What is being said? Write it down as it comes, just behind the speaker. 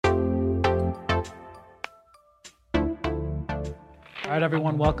All right,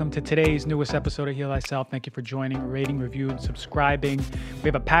 everyone, welcome to today's newest episode of Heal Thyself. Thank you for joining, rating, review, and subscribing. We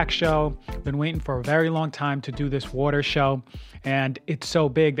have a packed show. Been waiting for a very long time to do this water show, and it's so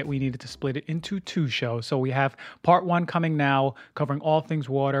big that we needed to split it into two shows. So we have part one coming now, covering all things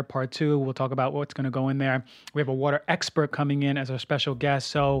water. Part two, we'll talk about what's going to go in there. We have a water expert coming in as our special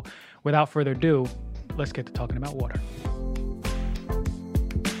guest. So without further ado, let's get to talking about water.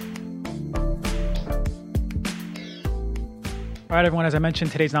 All right, everyone, as I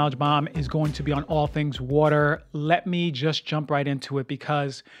mentioned, today's Knowledge Bomb is going to be on all things water. Let me just jump right into it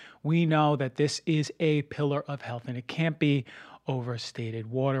because we know that this is a pillar of health and it can't be overstated.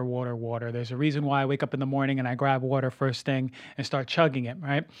 Water, water, water. There's a reason why I wake up in the morning and I grab water first thing and start chugging it,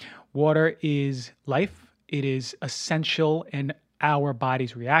 right? Water is life. It is essential in our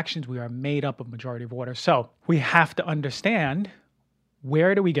body's reactions. We are made up of majority of water. So we have to understand,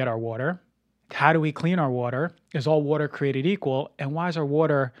 where do we get our water? How do we clean our water? Is all water created equal? And why is our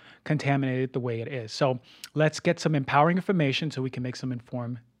water contaminated the way it is? So let's get some empowering information so we can make some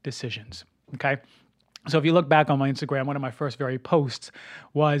informed decisions, okay? So if you look back on my Instagram, one of my first very posts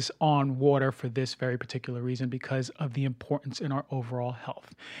was on water for this very particular reason, because of the importance in our overall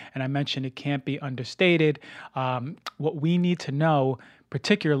health. And I mentioned it can't be understated. What we need to know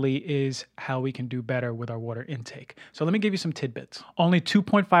particularly is how we can do better with our water intake. So let me give you some tidbits. Only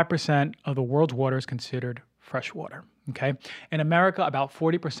 2.5% of the world's water is considered fresh water, okay? In America, about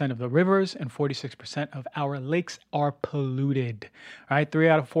 40% of the rivers and 46% of our lakes are polluted, right? 3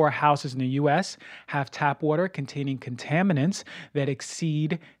 out of 4 houses in the US have tap water containing contaminants that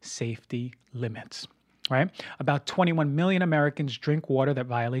exceed safety limits. Right? About 21 million Americans drink water that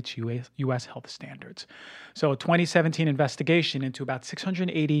violates U.S. health standards. So a 2017 investigation into about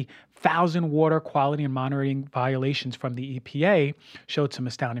 680,000 water quality and monitoring violations from the EPA showed some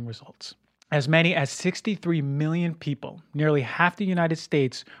astounding results. As many as 63 million people, nearly half the United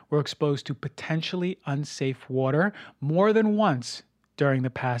States, were exposed to potentially unsafe water more than once during the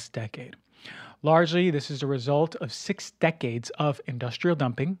past decade. Largely, this is a result of 6 decades of industrial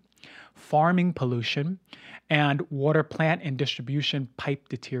dumping, farming pollution, and water plant and distribution pipe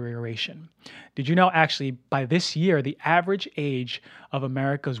deterioration. Did you know actually by this year, the average age of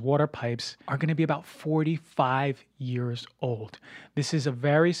America's water pipes are going to be about 45 years old? This is a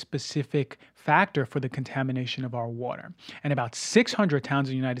very specific factor for the contamination of our water. And about 600 towns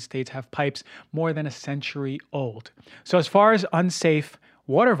in the United States have pipes more than a century old. So as far as unsafe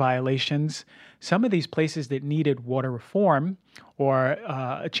water violations, some of these places that needed water reform or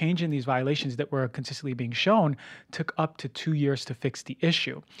a change in these violations that were consistently being shown took up to 2 years to fix the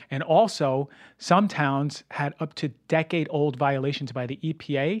issue. And also, some towns had up to decade-old violations by the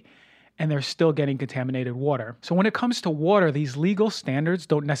EPA, and they're still getting contaminated water. So when it comes to water, these legal standards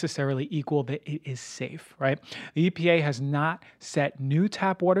don't necessarily equal that it is safe, right? The EPA has not set new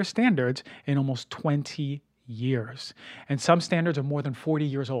tap water standards in almost 20 years. And some standards are more than 40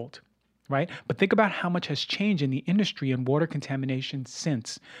 years old, right? But think about how much has changed in the industry and water contamination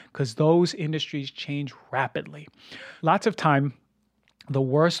since, because those industries change rapidly. Lots of time, the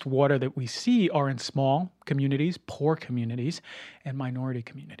worst water that we see are in small communities, poor communities, and minority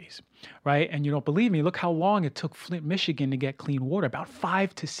communities, right? And you don't believe me, look how long it took Flint, Michigan to get clean water, about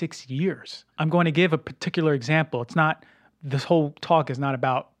 5 to 6 years. I'm going to give a particular example. This whole talk is not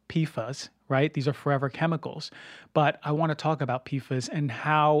about PFAS, right? These are forever chemicals. But I want to talk about PFAS and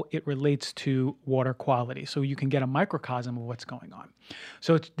how it relates to water quality so you can get a microcosm of what's going on.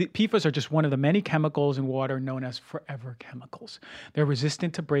 So PFAS are just one of the many chemicals in water known as forever chemicals. They're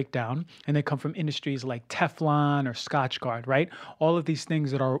resistant to breakdown, and they come from industries like Teflon or Scotchgard, right? All of these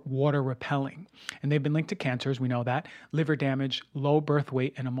things that are water repelling. And they've been linked to cancers, we know that, liver damage, low birth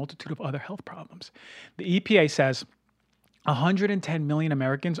weight, and a multitude of other health problems. The EPA says 110 million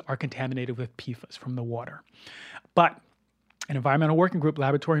Americans are contaminated with PFAS from the water. But an environmental working group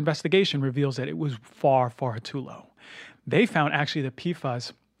laboratory investigation reveals that it was far, far too low. They found actually that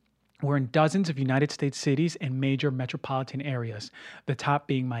PFAS were in dozens of United States cities and major metropolitan areas, the top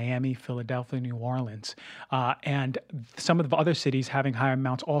being Miami, Philadelphia, New Orleans. And some of the other cities having higher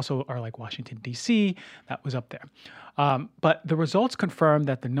amounts also are like Washington, D.C., that was up there. But the results confirm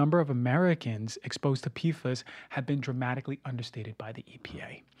that the number of Americans exposed to PFAS have been dramatically understated by the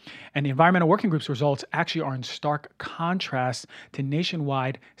EPA. And the Environmental Working Group's results actually are in stark contrast to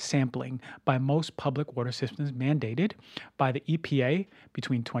nationwide sampling by most public water systems mandated by the EPA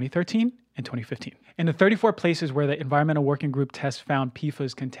between 2013 and 2015. In the 34 places where the Environmental Working Group test found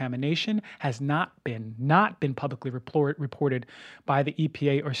PFAS contamination has not been publicly reported by the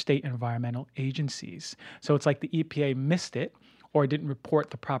EPA or state environmental agencies. So it's like the EPA missed it, or didn't report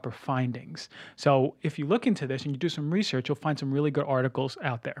the proper findings. So if you look into this and you do some research, you'll find some really good articles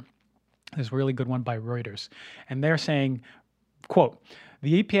out there. There's a really good one by Reuters. And they're saying, quote,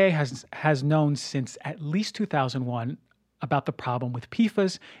 the EPA has known since at least 2001 about the problem with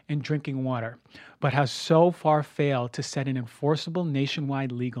PFAS in drinking water, but has so far failed to set an enforceable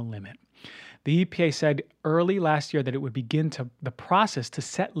nationwide legal limit. The EPA said early last year that it would begin the process to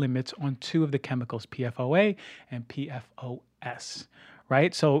set limits on two of the chemicals, PFOA and PFOS,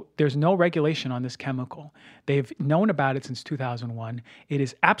 right? So there's no regulation on this chemical. They've known about it since 2001. It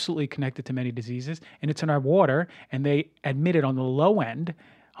is absolutely connected to many diseases, and it's in our water, and they admitted on the low end,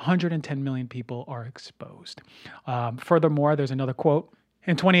 110 million people are exposed. Furthermore, there's another quote.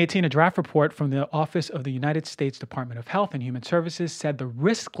 In 2018, a draft report from the Office of the United States Department of Health and Human Services said the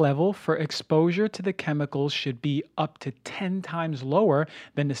risk level for exposure to the chemicals should be up to 10 times lower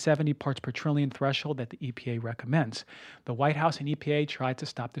than the 70 parts per trillion threshold that the EPA recommends. The White House and EPA tried to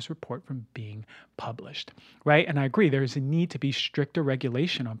stop this report from being published, right? And I agree, there is a need to be stricter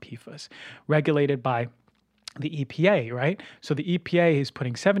regulation on PFAS, regulated by the EPA, right? So the EPA is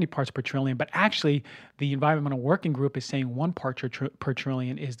putting 70 parts per trillion, but actually the Environmental Working Group is saying 1 part per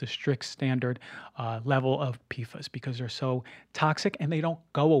trillion is the strict standard level of PFAS because they're so toxic and they don't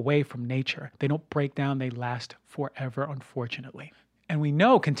go away from nature. They don't break down, they last forever, unfortunately. And we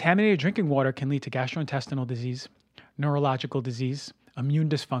know contaminated drinking water can lead to gastrointestinal disease, neurological disease, immune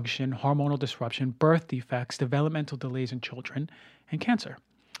dysfunction, hormonal disruption, birth defects, developmental delays in children, and cancer.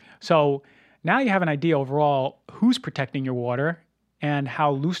 So now you have an idea overall who's protecting your water and how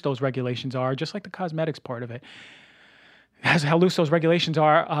loose those regulations are, just like the cosmetics part of it. As how loose those regulations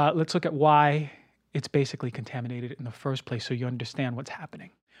are, let's look at why it's basically contaminated in the first place so you understand what's happening.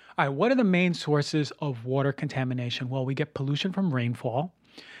 All right, what are the main sources of water contamination? Well, we get pollution from rainfall,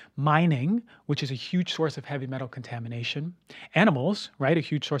 mining, which is a huge source of heavy metal contamination, animals, right, a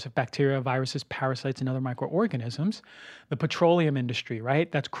huge source of bacteria, viruses, parasites, and other microorganisms, the petroleum industry,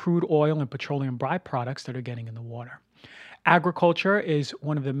 right, that's crude oil and petroleum byproducts that are getting in the water. Agriculture is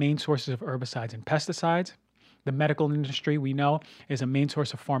one of the main sources of herbicides and pesticides. The medical industry, we know, is a main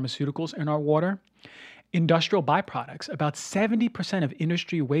source of pharmaceuticals in our water. Industrial byproducts, about 70% of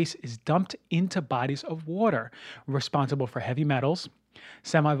industry waste is dumped into bodies of water, responsible for heavy metals,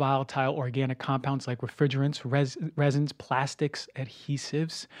 semi-volatile organic compounds like refrigerants, resins, plastics,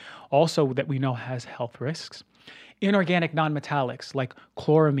 adhesives, also that we know has health risks. Inorganic nonmetallics like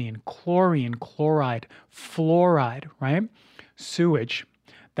chloramine, chlorine, chloride, fluoride, right? Sewage,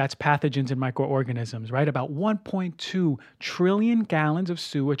 that's pathogens and microorganisms, right? About 1.2 trillion gallons of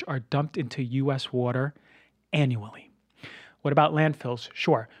sewage are dumped into U.S. water annually. What about landfills?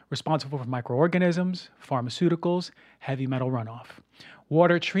 Sure, responsible for microorganisms, pharmaceuticals, heavy metal runoff.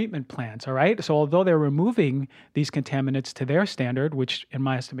 Water treatment plants, all right? So although they're removing these contaminants to their standard, which in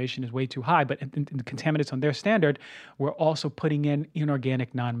my estimation is way too high, but in the contaminants on their standard, we're also putting in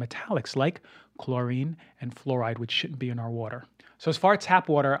inorganic nonmetallics like chlorine and fluoride, which shouldn't be in our water. So as far as tap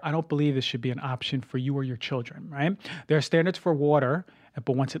water, I don't believe this should be an option for you or your children, right? There are standards for water,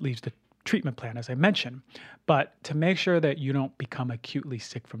 but once it leaves the treatment plant, as I mentioned, but to make sure that you don't become acutely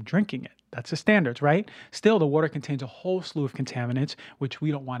sick from drinking it. That's the standards, right? Still, the water contains a whole slew of contaminants, which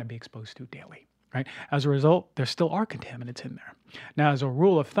we don't want to be exposed to daily, right? As a result, there still are contaminants in there. Now, as a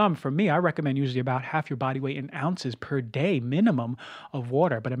rule of thumb, for me, I recommend usually about half your body weight in ounces per day minimum of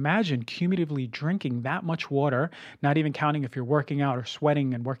water. But imagine cumulatively drinking that much water, not even counting if you're working out or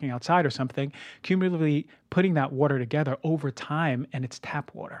sweating and working outside or something, cumulatively putting that water together over time, and it's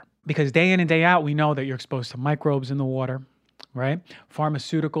tap water. Because day in and day out, we know that you're exposed to microbes in the water, right?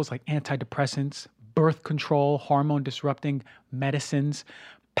 Pharmaceuticals like antidepressants, birth control, hormone disrupting medicines,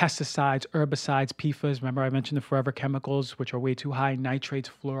 pesticides, herbicides, PFAS. Remember I mentioned the forever chemicals, which are way too high, nitrates,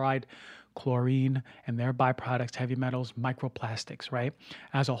 fluoride, chlorine, and their byproducts, heavy metals, microplastics, right?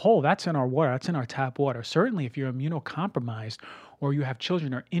 As a whole, that's in our water, that's in our tap water. Certainly if you're immunocompromised or you have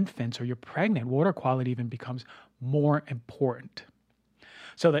children or infants or you're pregnant, water quality even becomes more important.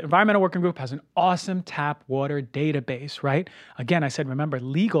 So the Environmental Working Group has an awesome tap water database, right? Again, I said, remember,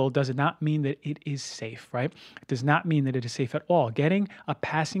 legal does not mean that it is safe, right? It does not mean that it is safe at all. Getting a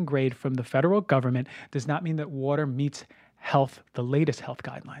passing grade from the federal government does not mean that water meets the latest health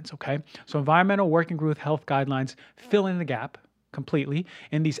guidelines, okay? So Environmental Working Group health guidelines fill in the gap completely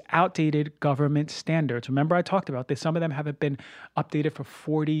in these outdated government standards. Remember I talked about this. Some of them haven't been updated for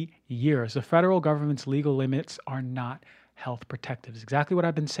 40 years. The federal government's legal limits are not health protective. Is exactly what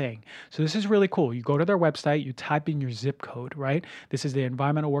I've been saying. So this is really cool. You go to their website, you type in your zip code, right? This is the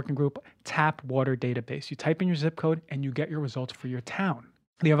Environmental Working Group tap water database. You type in your zip code and you get your results for your town.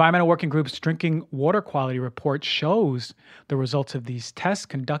 The Environmental Working Group's drinking water quality report shows the results of these tests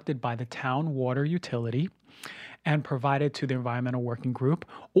conducted by the town water utility and provided to the Environmental Working Group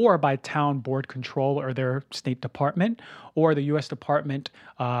or by town board control or their state department or the U.S. the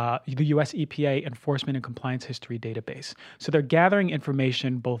U.S. EPA Enforcement and Compliance History Database. So they're gathering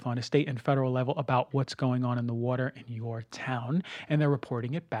information both on a state and federal level about what's going on in the water in your town, and they're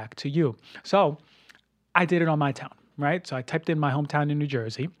reporting it back to you. So I did it on my town. Right? So I typed in my hometown in New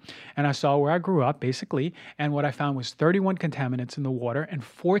Jersey and I saw where I grew up basically. And what I found was 31 contaminants in the water and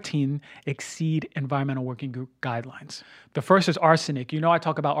 14 exceed Environmental Working Group guidelines. The first is arsenic. I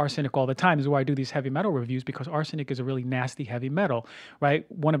talk about arsenic all the time. This is why I do these heavy metal reviews, because arsenic is a really nasty heavy metal, right?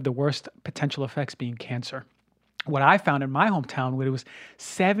 One of the worst potential effects being cancer. What I found in my hometown, it was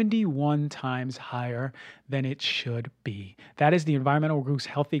 71 times higher than it should be. That is the Environmental Group's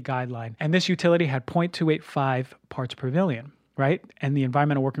healthy guideline. And this utility had 0.285 parts per billion, right? And the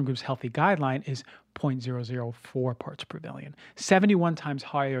Environmental Working Group's healthy guideline is 0.004 parts per billion, 71 times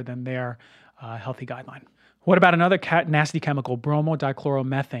higher than their healthy guideline. What about another nasty chemical,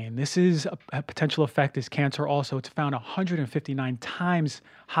 bromodichloromethane? This is a potential effect is cancer also. It's found 159 times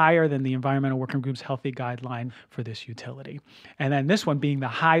higher than the Environmental Working Group's healthy guideline for this utility. And then this one being the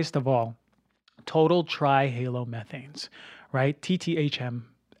highest of all, total trihalomethanes, right?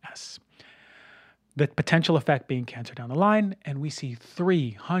 TTHMS. The potential effect being cancer down the line, and we see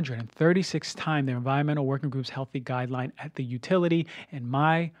 336 times the Environmental Working Group's healthy guideline at the utility in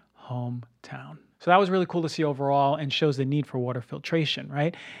my hometown. So that was really cool to see overall and shows the need for water filtration,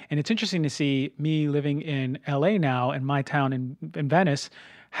 right? And it's interesting to see me living in LA now, and my town in Venice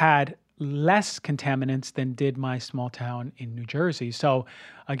had less contaminants than did my small town in New Jersey. So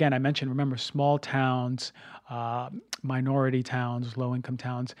again, I mentioned, remember, small towns, minority towns, low-income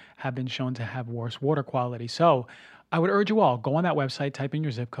towns have been shown to have worse water quality. So I would urge you all, go on that website, type in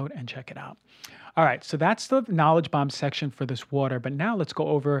your zip code, and check it out. All right, so that's the knowledge bomb section for this water. But now let's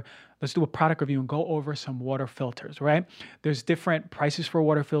do a product review and go over some water filters, right? There's different prices for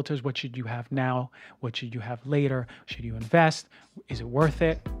water filters. What should you have now? What should you have later? Should you invest? Is it worth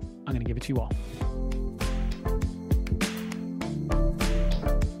it? I'm going to give it to you all.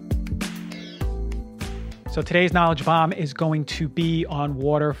 So today's knowledge bomb is going to be on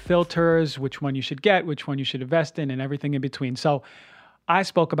water filters, which one you should get, which one you should invest in, and everything in between. So I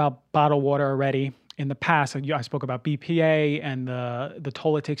spoke about bottled water already in the past. I spoke about BPA and the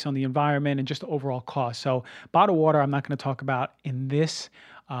toll it takes on the environment and just the overall cost. So bottled water, I'm not going to talk about in this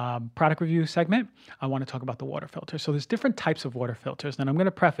product review segment. I want to talk about the water filter. So there's different types of water filters. And I'm going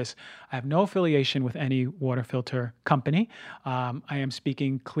to preface, I have no affiliation with any water filter company. I am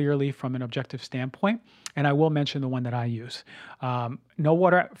speaking clearly from an objective standpoint, and I will mention the one that I use. No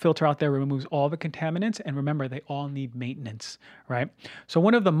water filter out there removes all the contaminants, and remember, they all need maintenance, right? So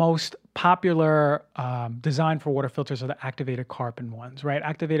one of the most popular design for water filters are the activated carbon ones, right?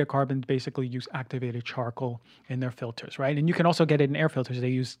 Activated carbon basically use activated charcoal in their filters, right? And you can also get it in air filters. They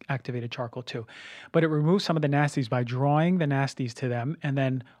use activated charcoal too. But it removes some of the nasties by drawing the nasties to them and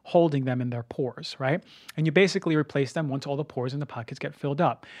then holding them in their pores, right? And you basically replace them once all the pores in the pockets get filled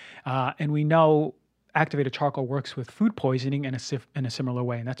up. And we know activated charcoal works with food poisoning in a similar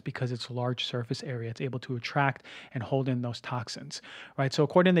way, and that's because it's a large surface area. It's able to attract and hold in those toxins, right? So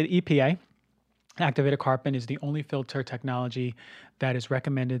according to the EPA, activated carbon is the only filter technology that is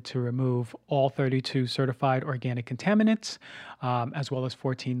recommended to remove all 32 certified organic contaminants, as well as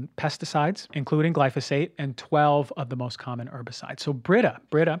 14 pesticides, including glyphosate, and 12 of the most common herbicides. So Brita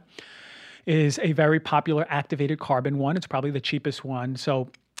is a very popular activated carbon one. It's probably the cheapest one. So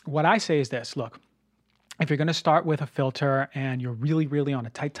what I say is this, look, if you're going to start with a filter and you're really, really on a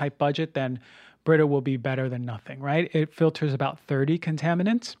tight budget, then Brita will be better than nothing, right? It filters about 30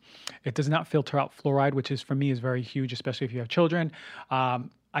 contaminants. It does not filter out fluoride, which is, for me, is very huge, especially if you have children.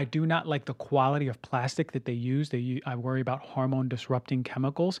 I do not like the quality of plastic that they use. I worry about hormone disrupting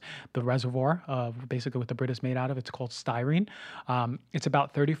chemicals. The reservoir, basically what the Brita is made out of, it's called styrene. It's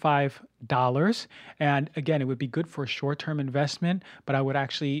about $35. And again, it would be good for a short-term investment, but I would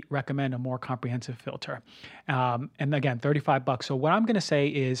actually recommend a more comprehensive filter. And again, $35. So what I'm going to say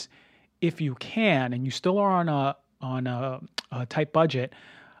is, if you can, and you still are on a tight budget,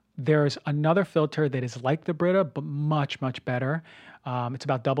 there's another filter that is like the Brita, but much, much better. It's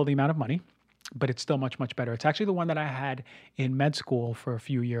about double the amount of money, but it's still much, much better. It's actually the one that I had in med school for a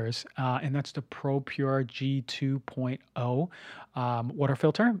few years, and that's the ProPure G2.0 water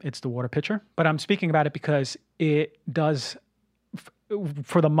filter. It's the water pitcher, but I'm speaking about it because it does,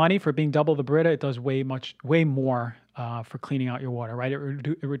 for the money, for being double the Brita, it does way more for cleaning out your water, right? It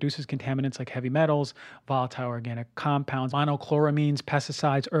reduces contaminants like heavy metals, volatile organic compounds, monochloramines,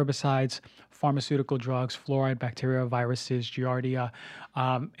 pesticides, herbicides, pharmaceutical drugs, fluoride, bacteria, viruses, giardia.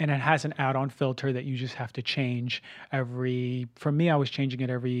 And it has an add-on filter that you just have to change for me, I was changing it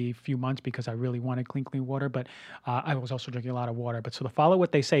every few months because I really wanted clean water, but I was also drinking a lot of water. But so to follow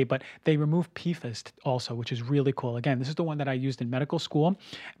what they say, but they remove PFAS also, which is really cool. Again, this is the one that I used in medical school,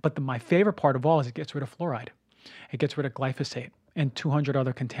 but my favorite part of all is it gets rid of fluoride. It gets rid of glyphosate and 200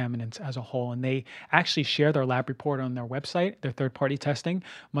 other contaminants as a whole. And they actually share their lab report on their website, their third-party testing,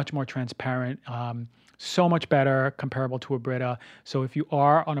 much more transparent, so much better, comparable to a Brita. So if you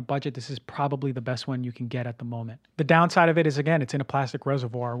are on a budget, this is probably the best one you can get at the moment. The downside of it is, again, it's in a plastic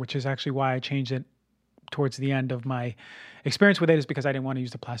reservoir, which is actually why I changed it towards the end of my experience with it, is because I didn't want to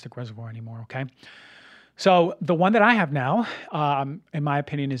use the plastic reservoir anymore, okay? So the one that I have now, in my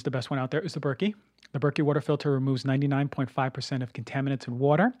opinion, is the best one out there, is the Berkey. The Berkey water filter removes 99.5% of contaminants in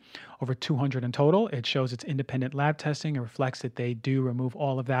water, over 200 in total. It shows its independent lab testing. It reflects that they do remove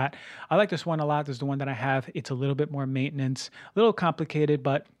all of that. I like this one a lot. This is the one that I have. It's a little bit more maintenance, a little complicated,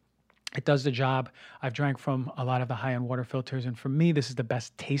 but it does the job. I've drank from a lot of the high-end water filters, and for me, this is the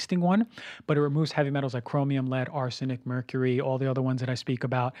best tasting one, but it removes heavy metals like chromium, lead, arsenic, mercury, all the other ones that I speak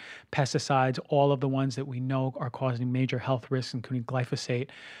about, pesticides, all of the ones that we know are causing major health risks, including glyphosate,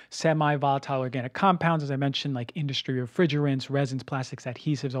 semi-volatile organic compounds, as I mentioned, like industry refrigerants, resins, plastics,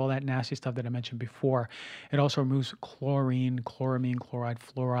 adhesives, all that nasty stuff that I mentioned before. It also removes chlorine, chloramine, chloride,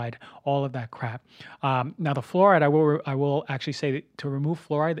 fluoride, all of that crap. Now, the fluoride, I will actually say that to remove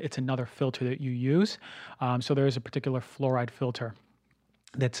fluoride, it's another filter that you use. So there is a particular fluoride filter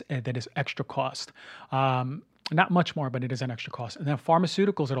that is extra cost. Not much more, but it is an extra cost. And then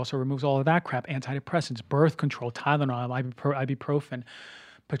pharmaceuticals, it also removes all of that crap: antidepressants, birth control, Tylenol, ibuprofen,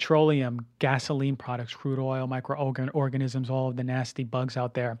 petroleum, gasoline products, crude oil, microorganisms, all of the nasty bugs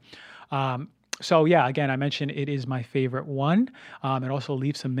out there. So yeah, again, I mentioned it is my favorite one. It also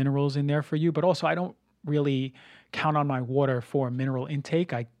leaves some minerals in there for you, but also I don't really count on my water for mineral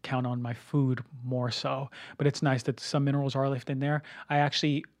intake. I count on my food more so, but it's nice that some minerals are left in there. I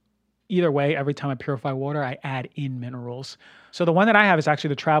actually, either way, every time I purify water, I add in minerals. So the one that I have is actually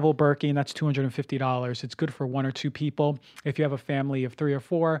the Travel Berkey, and that's $250. It's good for 1 or 2 people. If you have a family of 3 or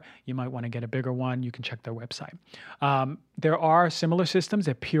 4, you might want to get a bigger one. You can check their website. There are similar systems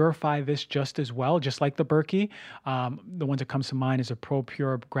that purify this just as well, just like the Berkey. The one that comes to mind is a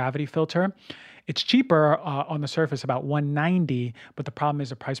ProPure gravity filter. It's cheaper on the surface, about $190, but the problem is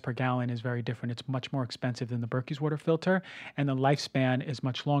the price per gallon is very different. It's much more expensive than the Berkey's water filter, and the lifespan is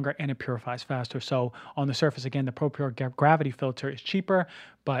much longer, and it purifies faster. So on the surface, again, the ProPure gravity filter is cheaper,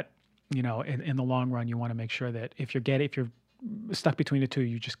 but you know, in the long run, you want to make sure that if you're stuck between the two,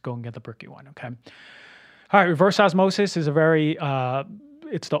 you just go and get the Berkey one. Okay. All right. Reverse osmosis is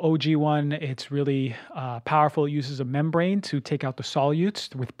it's the OG one. It's really powerful. It uses a membrane to take out the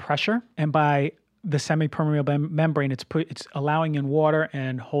solutes with pressure. And by the semi-permeable membrane, it's allowing in water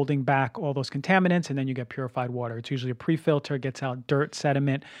and holding back all those contaminants, and then you get purified water. It's usually a pre-filter, gets out dirt,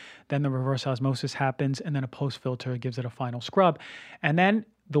 sediment, then the reverse osmosis happens, and then a post-filter gives it a final scrub. And then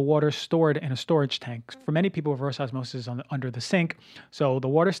the water stored in a storage tank. For many people, reverse osmosis is under the sink, so the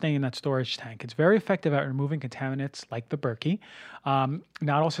water staying in that storage tank. It's very effective at removing contaminants like the Berkey.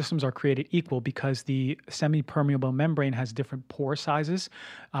 Not all systems are created equal because the semi-permeable membrane has different pore sizes.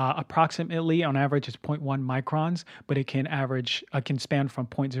 Approximately, on average, it's 0.1 microns, but it can span from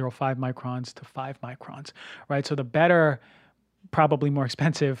 0.05 microns to 5 microns, right? So the better, probably more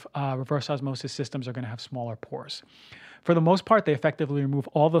expensive reverse osmosis systems are going to have smaller pores. For the most part, they effectively remove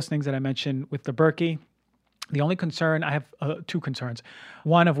all those things that I mentioned with the Berkey. The only concern, I have 2 concerns.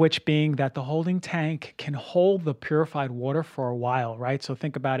 One of which being that the holding tank can hold the purified water for a while, right? So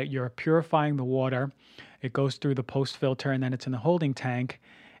think about it. You're purifying the water. It goes through the post filter, and then it's in the holding tank.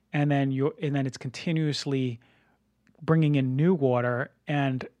 And then it's continuously bringing in new water.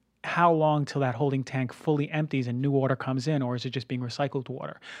 And how long till that holding tank fully empties and new water comes in, or is it just being recycled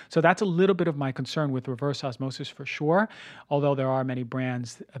water? So that's a little bit of my concern with reverse osmosis for sure, although there are many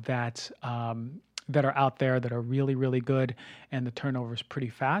brands that are out there that are really, really good, and the turnover is pretty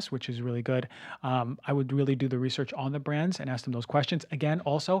fast, which is really good. I would really do the research on the brands and ask them those questions. Again,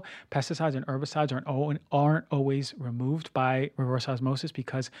 also, pesticides and herbicides aren't always removed by reverse osmosis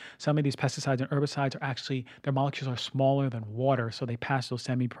because some of these pesticides and herbicides are actually, their molecules are smaller than water, so they pass those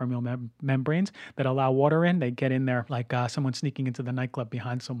semi-permeable membranes that allow water in. They get in there like someone sneaking into the nightclub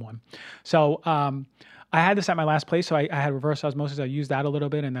behind someone. So I had this at my last place, so I had reverse osmosis. I used that a little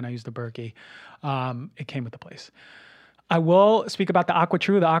bit, and then I used the Berkey. It came with the place. I will speak about the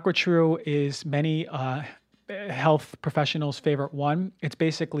AquaTrue. The AquaTrue is health professionals' favorite one. It's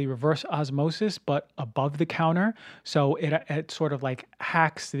basically reverse osmosis, but above the counter. So it sort of like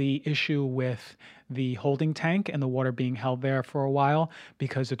hacks the issue with the holding tank and the water being held there for a while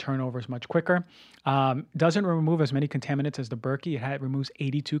because the turnover is much quicker. Doesn't remove as many contaminants as the Berkey. It removes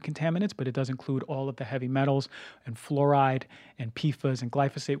 82 contaminants, but it does include all of the heavy metals and fluoride and PFAS and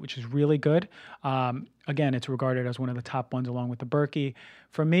glyphosate, which is really good. Again, it's regarded as one of the top ones along with the Berkey.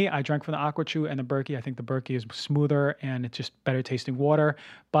 For me, I drank from the AquaTrue and the Berkey. I think the Berkey is smoother and it's just better tasting water.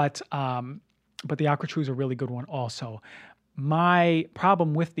 But the AquaTrue is a really good one also. My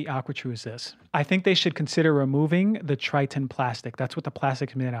problem with the AquaTrue is this. I think they should consider removing the Tritan plastic. That's what the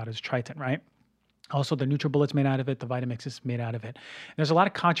plastic is made out of, is Tritan, right? Also, the NutriBullet's made out of it. The Vitamix is made out of it. There's a lot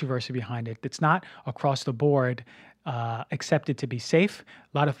of controversy behind it. It's not across the board accepted to be safe.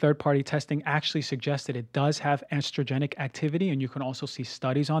 A lot of third-party testing actually suggests that it does have estrogenic activity, and you can also see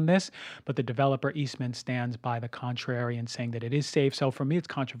studies on this, but the developer Eastman stands by the contrary and saying that it is safe. So for me, it's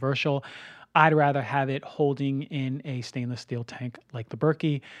controversial. I'd rather have it holding in a stainless steel tank like the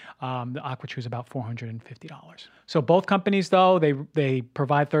Berkey. The AquaTrue is about $450. So both companies, though, they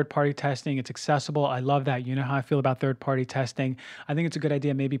provide third-party testing. It's accessible. I love that. You know how I feel about third-party testing. I think it's a good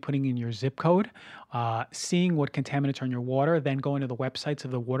idea maybe putting in your zip code, seeing what contaminants are in your water, then going to the websites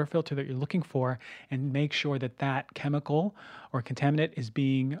of the water filter that you're looking for and make sure that that chemical or contaminant is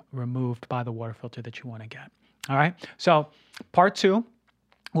being removed by the water filter that you want to get. All right. So part 2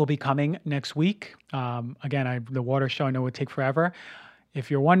 will be coming next week. Again, the water show I know would take forever. If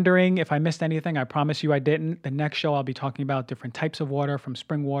you're wondering if I missed anything, I promise you I didn't. The next show, I'll be talking about different types of water, from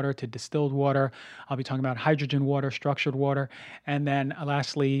spring water to distilled water. I'll be talking about hydrogen water, structured water. And then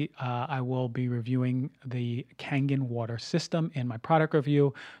lastly, I will be reviewing the Kangen water system in my product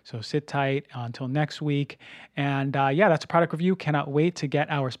review. So sit tight until next week. And yeah, that's a product review. Cannot wait to get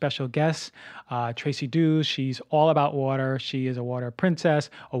our special guest, Tracy Dews. She's all about water. She is a water princess,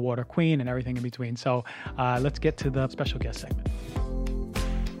 a water queen, and everything in between. So let's get to the special guest segment.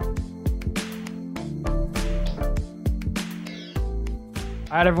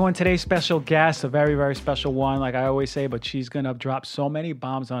 All right, everyone, today's special guest, a very, very special one, like I always say, but she's going to drop so many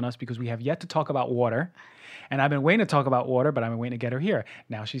bombs on us because we have yet to talk about water. And I've been waiting to talk about water, but I've been waiting to get her here.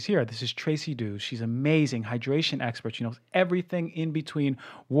 Now she's here. This is Tracy Dews. She's amazing hydration expert. She knows everything in between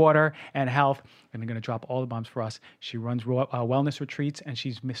water and health. And they're going to drop all the bombs for us. She runs wellness retreats, and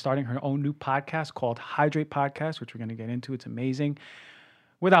she's starting her own new podcast called Hydrate Podcast, which we're going to get into. It's amazing.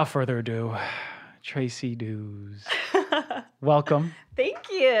 Without further ado, Tracy Dews. Welcome.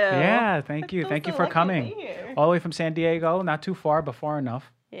 Thank you. Yeah, thank you. Thank you for coming. All the way from San Diego, not too far, but far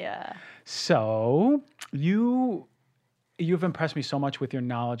enough. Yeah. So you've impressed me so much with your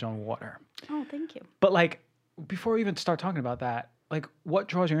knowledge on water. Oh, thank you. But like, before we even start talking about that, like, what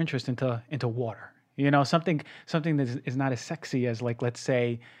draws your interest into water? You know, something that is not as sexy as, like, let's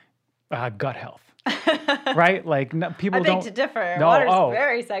say, gut health. Right? Like, people don't. I beg to differ. No, Water's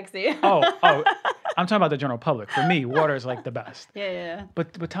very sexy. I'm talking about the general public. For me, water is like the best. Yeah.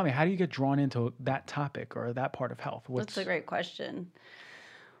 But tell me, how do you get drawn into that topic or that part of health? That's a great question.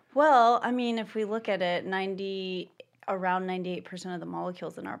 Well, I mean, if we look at it, around 98% of the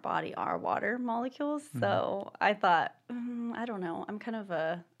molecules in our body are water molecules. Mm-hmm. So I thought, I don't know. I'm kind of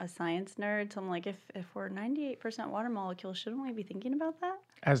a science nerd. So I'm like, if we're 98% water molecules, shouldn't we be thinking about that?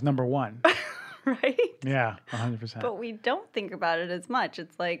 As number one. Right? Yeah, 100%. But we don't think about it as much.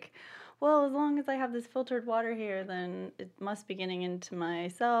 It's like, well, as long as I have this filtered water here, then it must be getting into my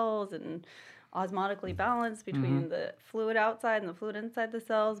cells and osmotically balanced between the fluid outside and the fluid inside the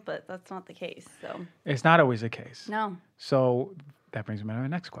cells, but that's not the case. So it's not always the case. No. So that brings me to my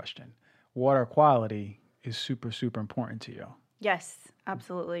next question. Water quality is super, super important to you. Yes,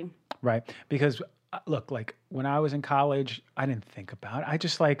 absolutely. Right? Because look, like when I was in college, I didn't think about it. I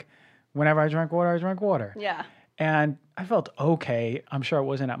just whenever I drank water. Yeah. And I felt okay. I'm sure it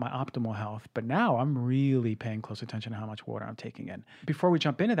wasn't at my optimal health, but now I'm really paying close attention to how much water I'm taking in. Before we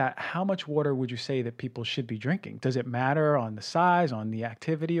jump into that, how much water would you say that people should be drinking? Does it matter on the size, on the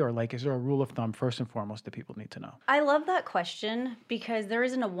activity, or like, is there a rule of thumb first and foremost that people need to know? I love that question because there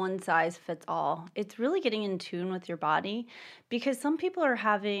isn't a one size fits all. It's really getting in tune with your body because some people are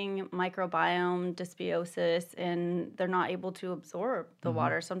having microbiome dysbiosis and they're not able to absorb the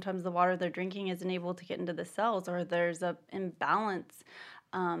water. Sometimes the water they're drinking isn't able to get into the cells, or there's a imbalance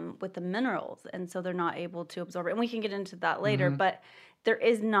with the minerals, and so they're not able to absorb it. And we can get into that later, but there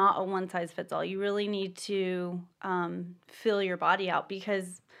is not a one-size-fits-all. You really need to fill your body out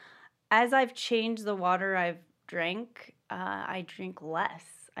because as I've changed the water I've drank, I drink less.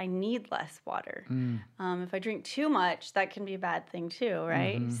 I need less water. If I drink too much, that can be a bad thing too,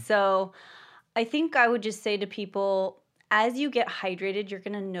 right? So I think I would just say to people, as you get hydrated, you're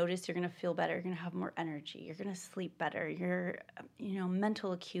going to notice you're going to feel better. You're going to have more energy. You're going to sleep better. Your,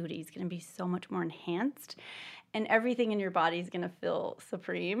 mental acuity is going to be so much more enhanced, and everything in your body is going to feel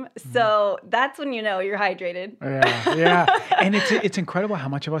supreme. So that's when you know you're hydrated. Yeah. And it's incredible how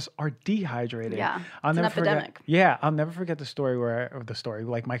much of us are dehydrated. Yeah, I'll it's never an epidemic. I'll never forget the story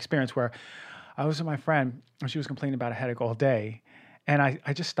like my experience where I was with my friend and she was complaining about a headache all day. And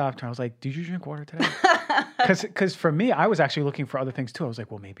I just stopped her. I was like, did you drink water today? Because for me, I was actually looking for other things too. I was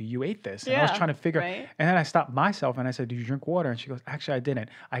like, well, maybe you ate this. And I was trying to figure. Right. And then I stopped myself and I said, did you drink water? And she goes, actually, I didn't.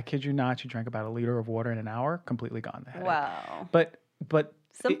 I kid you not. She drank about 1 liter of water in an hour, completely gone. The headache. Wow. But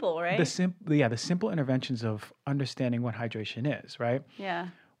Simple, right? The simple interventions of understanding what hydration is, right? Yeah.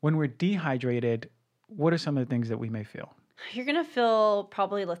 When we're dehydrated, what are some of the things that we may feel? You're going to feel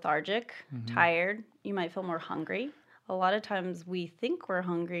probably lethargic, tired. You might feel more hungry. A lot of times we think we're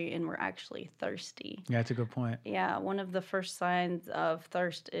hungry and we're actually thirsty. Yeah, that's a good point. Yeah, one of the first signs of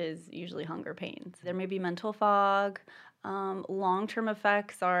thirst is usually hunger pains. There may be mental fog. Long-term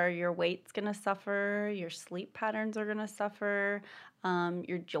effects are your weight's going to suffer, your sleep patterns are going to suffer,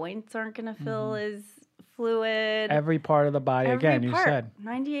 your joints aren't going to feel as fluid. Every part of the body, again, you said.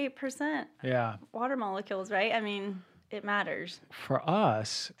 98%. Yeah. Water molecules, right? I mean, it matters. For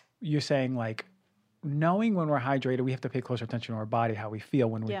us, you're saying like, knowing when we're hydrated, we have to pay closer attention to our body, how we feel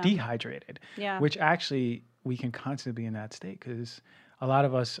when we're dehydrated. Yeah. Which actually, we can constantly be in that state because a lot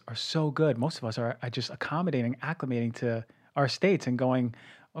of us are so good. Most of us are just acclimating to our states and going,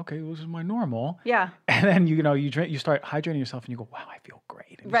 okay, this is my normal. Yeah. And then, you start hydrating yourself and you go, wow, I feel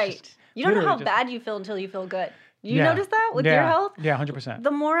great. And Right. You don't know how bad you feel until you feel good. You notice that with your health? Yeah, 100%.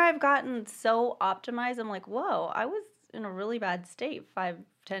 The more I've gotten so optimized, I'm like, whoa, I was in a really bad state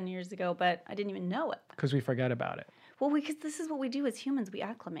 5-10 years ago, but I didn't even know it. Because we forget about it. Well, because this is what we do as humans. We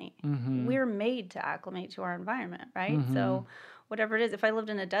acclimate. We're made to acclimate to our environment, right? So whatever it is, if I lived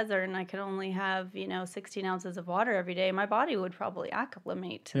in a desert and I could only have, 16 ounces of water every day, my body would probably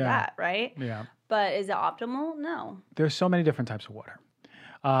acclimate to that, right? Yeah. But is it optimal? No. There's so many different types of water.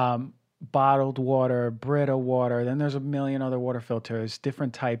 Bottled water, Brita water, then there's a million other water filters,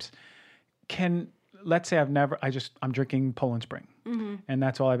 different types. Let's say I'm drinking Poland Spring, and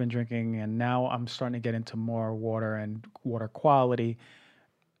that's all I've been drinking, and now I'm starting to get into more water and water quality.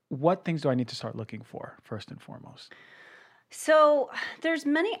 What things do I need to start looking for first and foremost? So there's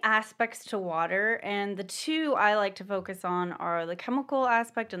many aspects to water, and the two I like to focus on are the chemical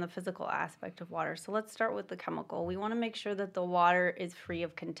aspect and the physical aspect of water. So let's start with the chemical. We want to make sure that the water is free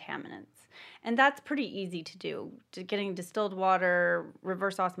of contaminants, and that's pretty easy to do. Getting distilled water,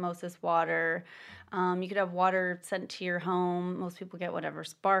 reverse osmosis water. You could have water sent to your home. Most people get whatever,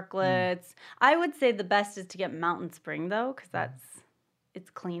 sparklets. I would say the best is to get Mountain Spring though, because it's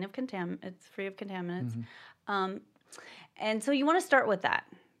clean of it's free of contaminants. And so you want to start with that.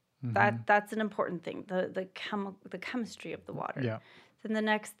 That's an important thing, the chemistry of the water. Yeah. Then the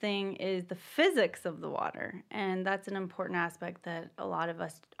next thing is the physics of the water. And that's an important aspect that a lot of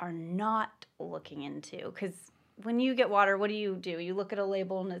us are not looking into. Because when you get water, what do? You look at a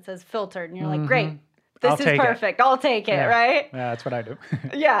label and it says filtered. And you're like, great, this is perfect. I'll take it, right? Yeah, that's what I do.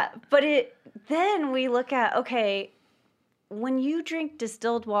 Yeah. But then we look at, okay, when you drink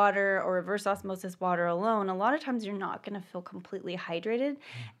distilled water or reverse osmosis water alone, a lot of times you're not going to feel completely hydrated.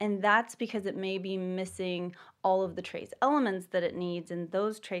 And that's because it may be missing all of the trace elements that it needs. And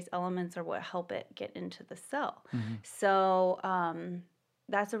those trace elements are what help it get into the cell. So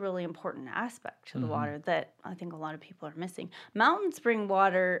that's a really important aspect to the water that I think a lot of people are missing. Mountain Spring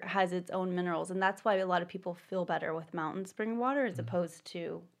water has its own minerals. And that's why a lot of people feel better with Mountain Spring water as opposed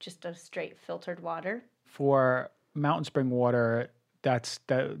to just a straight filtered water. For Mountain Spring water,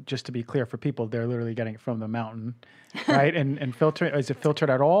 just to be clear for people, they're literally getting it from the mountain, right? and is it filtered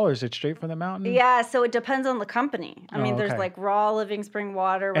at all, or is it straight from the mountain? Yeah, so it depends on the company. I mean, there's like raw Living Spring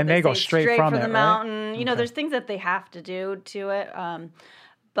water, where and they go say straight from the it, mountain. Right? There's things that they have to do to it,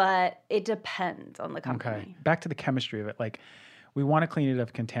 but it depends on the company. Okay, back to the chemistry of it. Like, we want to clean it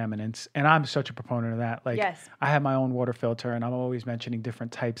of contaminants, and I'm such a proponent of that. Like, yes. I have my own water filter, and I'm always mentioning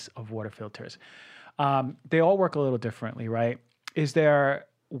different types of water filters. They all work a little differently, right? Is there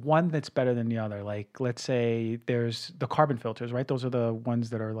one that's better than the other? Like, let's say there's the carbon filters, right? Those are the ones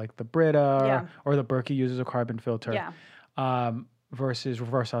that are like the Brita or the Berkey uses a carbon filter versus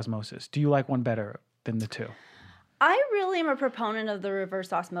reverse osmosis. Do you like one better than the two? I really am a proponent of the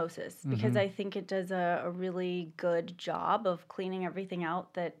reverse osmosis because I think it does a really good job of cleaning everything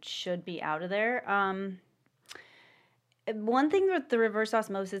out that should be out of there. One thing with the reverse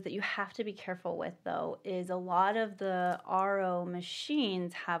osmosis that you have to be careful with, though, is a lot of the RO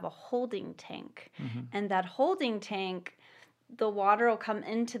machines have a holding tank. And that holding tank, the water will come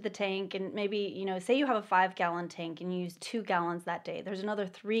into the tank, and maybe, say you have a 5-gallon tank and you use 2 gallons that day. There's another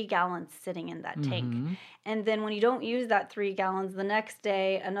 3 gallons sitting in that tank. And then when you don't use that 3 gallons, the next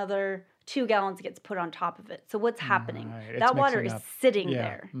day, another 2 gallons gets put on top of it. So what's happening? Right. It's That water mixing is up. sitting Yeah.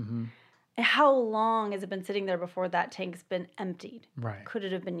 there. And how long has it been sitting there before that tank's been emptied? Right. Could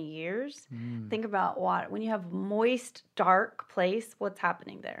it have been years? Think about water. When you have moist, dark place, what's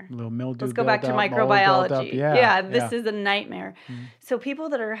happening there? A little mildew. Let's go back to buildup, mold microbiology. buildup. Yeah. This is a nightmare. So people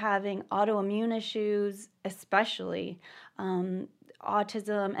that are having autoimmune issues, especially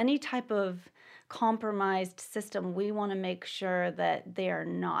autism, any type of compromised system, we want to make sure that they are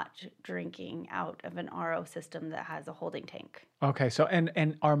not drinking out of an RO system that has a holding tank. Okay. So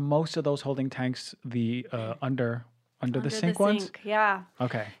and are most of those holding tanks the under the sink ones? Yeah.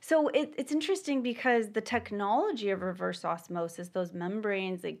 Okay. So it's interesting because the technology of reverse osmosis, those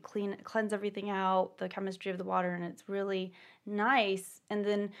membranes, they cleanse everything out, the chemistry of the water, and it's really nice. And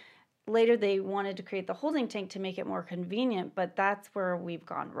then later they wanted to create the holding tank to make it more convenient, but that's where we've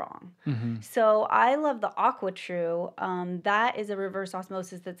gone wrong. So I love the AquaTrue. That is a reverse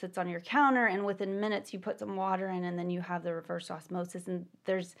osmosis that sits on your counter, and within minutes you put some water in, and then you have the reverse osmosis. And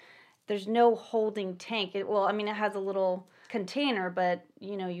there's no holding tank. It has a little container, but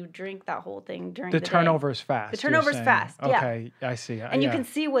you drink that whole thing during the day. The turnover is fast. The turnover is fast. Yeah. Okay, I see. And you can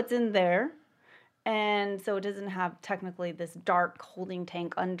see what's in there. And so it doesn't have technically this dark holding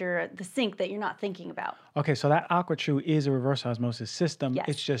tank under the sink that you're not thinking about. Okay, so that AquaTrue is a reverse osmosis system. Yes.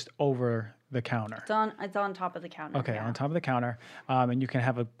 It's just over the counter. It's on top of the counter. Okay, yeah. on top of the counter, and you can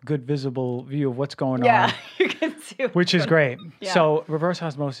have a good visible view of what's going on. Yeah, you can see. Which is great. Yeah. So reverse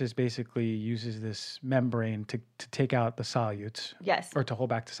osmosis basically uses this membrane to take out the solutes. Yes. Or to hold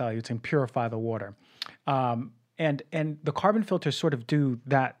back the solutes and purify the water. And the carbon filters sort of do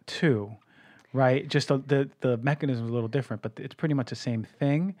that too, right? Just the mechanism is a little different, but it's pretty much the same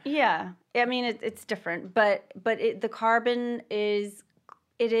thing. Yeah. I mean, it's different, but the carbon is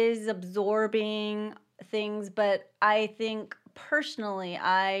absorbing things, but I think personally,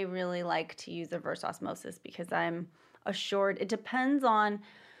 I really like to use reverse osmosis because I'm assured it depends on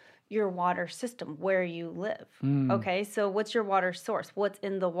your water system, where you live. Okay, so what's your water source? What's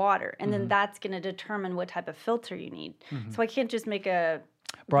in the water? And then that's going to determine what type of filter you need. So I can't just make a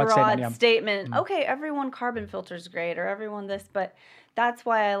broad statement. Okay, everyone carbon filter is great, or everyone this, but that's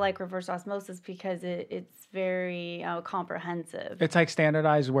why I like reverse osmosis, because it's very comprehensive. It's like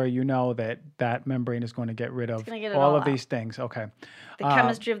standardized where you know that membrane is going to get rid of all of out. these things. Okay. The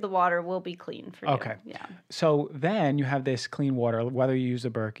chemistry of the water will be clean for you. Okay. Yeah. So then you have this clean water, whether you use the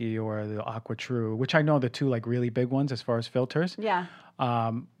Berkey or the AquaTrue, which I know the two like really big ones as far as filters. Yeah.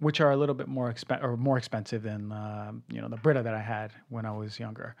 Which are a little bit more expensive than the Brita that I had when I was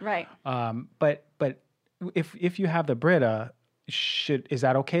younger. Right. But if you have the Brita, is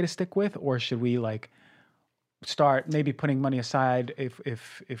that okay to stick with, or should we like start maybe putting money aside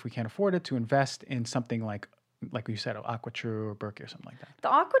if we can't afford it to invest in something like you said, AquaTrue or Berkey or something like that? The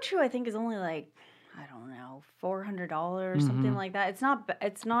AquaTrue I think is only like, I don't know, $400, something like that. It's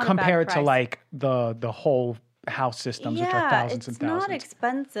not compared a bad to price. like the whole house systems, which are thousands and thousands. It's not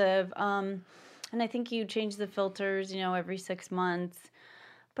expensive. And I think you change the filters, every 6 months.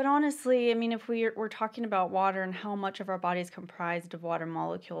 But honestly, I mean, if we're talking about water and how much of our body is comprised of water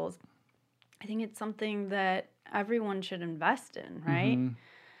molecules, I think it's something that everyone should invest in, right?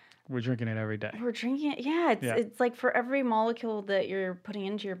 We're drinking it every day. We're drinking it. Yeah, it's like for every molecule that you're putting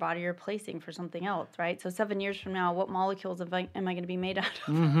into your body, you're replacing for something else, right? So 7 years from now, what molecules am I going to be made out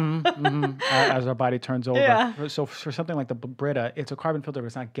of? As our body turns over. Yeah. So for something like the Brita, it's a carbon filter, but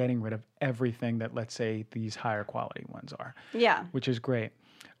it's not getting rid of everything that, let's say, these higher quality ones are. Yeah. Which is great.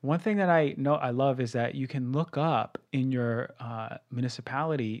 One thing that I love is that you can look up in your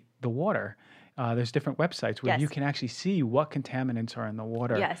municipality the water. There's different websites where you can actually see what contaminants are in the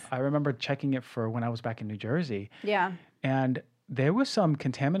water. Yes. I remember checking it for when I was back in New Jersey. Yeah. And there was some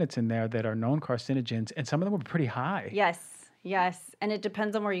contaminants in there that are known carcinogens, and some of them were pretty high. Yes. And it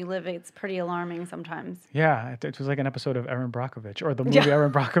depends on where you live. It's pretty alarming sometimes. Yeah, it was like an episode of Erin Brockovich, or the movie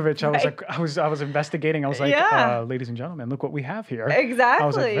Erin Brockovich. I was investigating. I was like, ladies and gentlemen, look what we have here. Exactly. I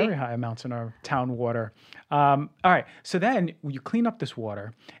was like, very high amounts in our town water. All right, so then you clean up this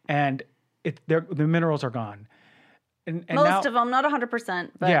water, and the minerals are gone. And most of them, not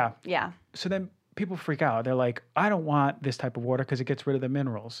 100%, but yeah. So then people freak out. They're like, I don't want this type of water because it gets rid of the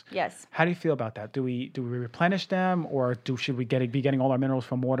minerals. Yes. How do you feel about that? Do we replenish them, or should we be getting all our minerals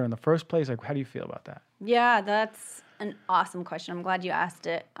from water in the first place? Like, how do you feel about that? Yeah, an awesome question. I'm glad you asked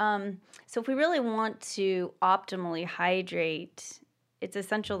it. So if we really want to optimally hydrate, it's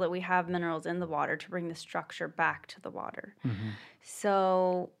essential that we have minerals in the water to bring the structure back to the water.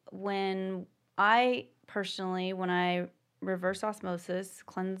 So when I reverse osmosis,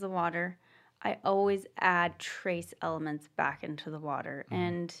 cleanse the water, I always add trace elements back into the water.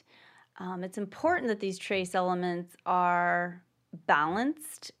 And it's important that these trace elements are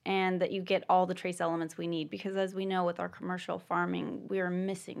balanced and that you get all the trace elements we need, because as we know with our commercial farming, we are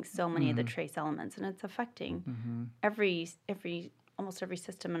missing so many of the trace elements, and it's affecting almost every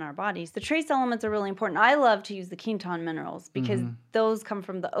system in our bodies. The trace elements are really important. I love to use the Quinton minerals because those come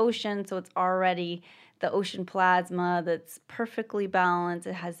from the ocean, so it's already the ocean plasma that's perfectly balanced.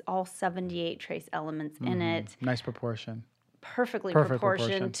 It has all 78 trace elements in it. Nice proportion. Perfect proportion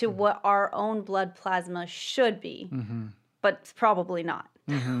proportion to what our own blood plasma should be, but it's probably not.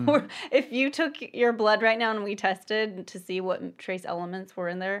 If you took your blood right now and we tested to see what trace elements were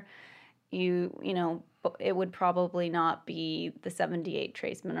in there, you know, it would probably not be the 78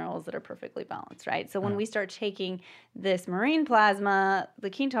 trace minerals that are perfectly balanced, right? So when we start taking this marine plasma,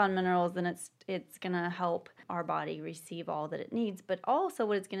 the Quinton minerals, then it's going to help our body receive all that it needs. But also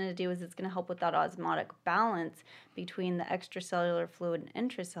what it's going to do is it's going to help with that osmotic balance between the extracellular fluid and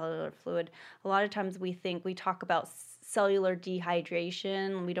intracellular fluid. A lot of times we talk about cellular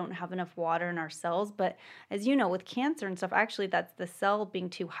dehydration, we don't have enough water in our cells, but as you know, with cancer and stuff, actually that's the cell being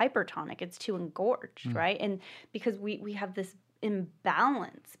too hypertonic, it's too engorged, right? And because we have this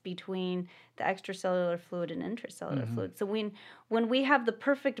imbalance between the extracellular fluid and intracellular fluid. So when we have the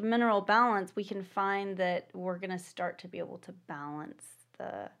perfect mineral balance, we can find that we're going to start to be able to balance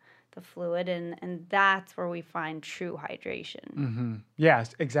the fluid, and that's where we find true hydration.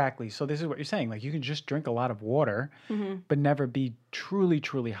 Yes, exactly. So this is what you're saying. Like you can just drink a lot of water, but never be truly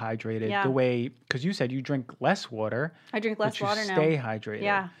hydrated the way, because you said you drink less water. I drink less water now. Stay hydrated.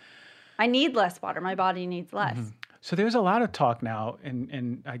 Yeah. I need less water. My body needs less. So there's a lot of talk now,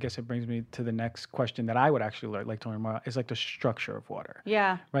 and I guess it brings me to the next question that I would actually like to learn more about, is like the structure of water.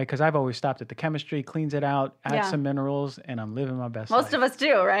 Yeah. Right? Because I've always stopped at the chemistry, cleans it out, adds some minerals, and I'm living my best life. Most of us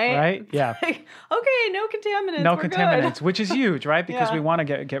do, right? Right? Yeah. Like, okay, no contaminants. No we're contaminants, good. which is huge, right? Because we want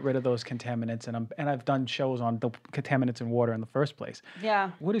to get rid of those contaminants, and I've done shows on the contaminants in water in the first place.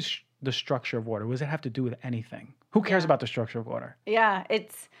 Yeah. What is the structure of water? What does it have to do with anything? Who cares about the structure of water? Yeah,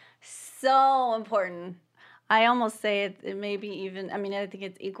 it's so important. I almost say it may be even, I mean, I think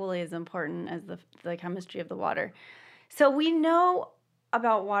it's equally as important as the chemistry of the water. So we know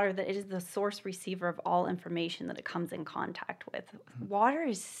about water that it is the source receiver of all information that it comes in contact with. Water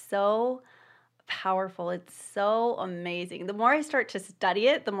is so powerful. It's so amazing. The more I start to study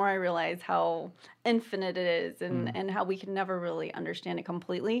it, the more I realize how infinite it is and how we can never really understand it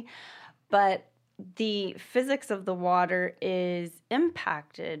completely. But the physics of the water is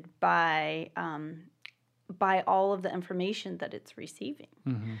impacted by all of the information that it's receiving.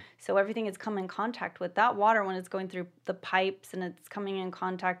 So everything it's come in contact with, that water, when it's going through the pipes and it's coming in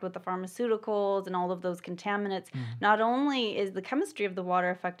contact with the pharmaceuticals and all of those contaminants, not only is the chemistry of the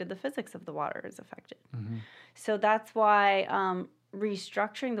water affected, the physics of the water is affected. So that's why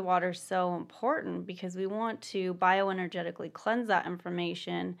restructuring the water is so important, because we want to bioenergetically cleanse that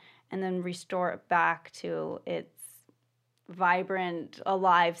information and then restore it back to its vibrant,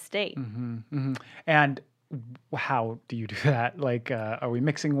 alive state. And how do you do that? Like, are we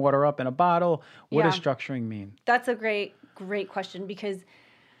mixing water up in a bottle? What does structuring mean? That's a great question, because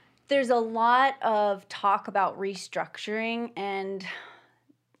there's a lot of talk about restructuring and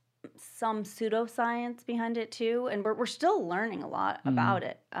some pseudoscience behind it too, and we're still learning a lot about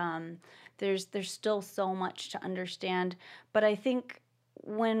it. There's still so much to understand, but I think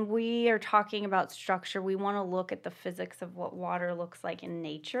when we are talking about structure, we want to look at the physics of what water looks like in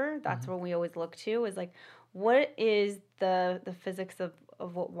nature. That's what we always look to, is like, what is the physics of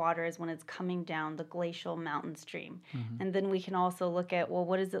what water is when it's coming down the glacial mountain stream? And then we can also look at, well,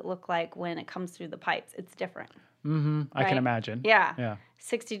 what does it look like when it comes through the pipes? It's different. I can imagine. Yeah.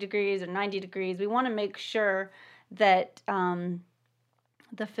 60 degrees or 90 degrees. We want to make sure that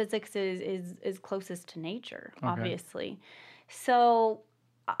the physics is closest to nature, obviously. So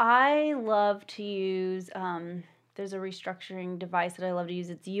I love to use, there's a restructuring device that I love to use.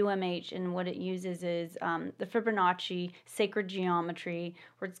 It's UMH, and what it uses is the Fibonacci sacred geometry,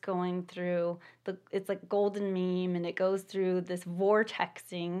 where it's going through, it's like golden mean, and it goes through this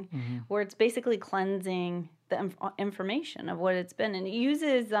vortexing, where it's basically cleansing the information of what it's been. And it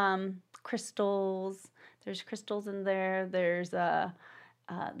uses crystals. There's crystals in there. There's the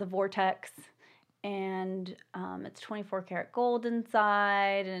vortex. and it's 24 karat gold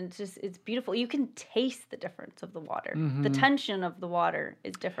inside, and it's beautiful. You can taste the difference of the water. The tension of the water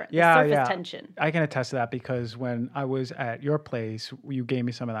is different. Yeah, the surface yeah. tension. I can attest to that because when I was at your place, you gave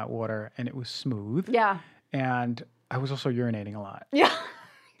me some of that water and it was smooth. Yeah. And I was also urinating a lot. Yeah.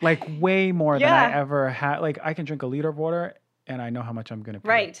 Like way more than Yeah. I ever had. Like I can drink a liter of water and I know how much I'm going to pee.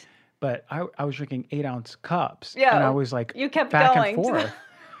 Right. But I was drinking 8-ounce cups. Yeah. And I was like You kept back going and to the- forth.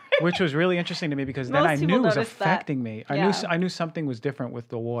 Which was really interesting to me because then Most I people knew it was notice that. affecting me. Yeah. I knew something was different with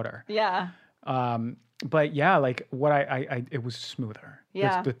the water. Yeah. But yeah, like what I it was smoother.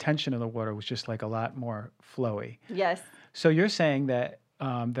 Yeah. The tension of the water was just like a lot more flowy. Yes. So you're saying that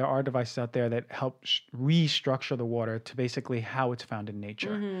there are devices out there that help restructure the water to basically how it's found in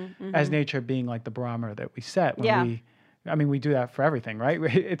nature, as nature being like the barometer that we set when we do that for everything, right?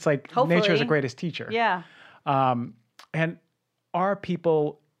 It's like nature is Hopefully. the greatest teacher. Yeah. And are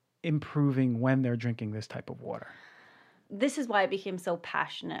people improving when they're drinking this type of water? This is why I became so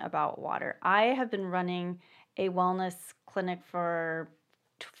passionate about water. I have been running a wellness clinic for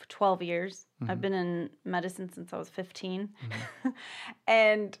 12 years. I've been in medicine since I was 15.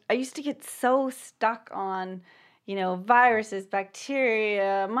 And I used to get so stuck on, viruses,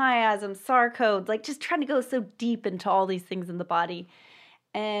 bacteria, miasms, sarcodes, like just trying to go so deep into all these things in the body.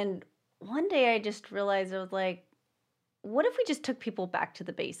 And one day I just realized, I was like, what if we just took people back to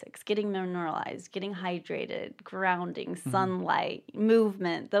the basics, getting mineralized, getting hydrated, grounding, sunlight,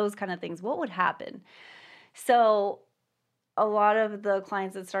 movement, those kind of things? What would happen? So a lot of the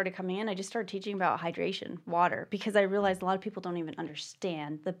clients that started coming in, I just started teaching about hydration, water, because I realized a lot of people don't even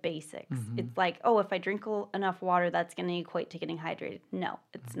understand the basics. It's like, oh, if I drink enough water, that's going to equate to getting hydrated. No,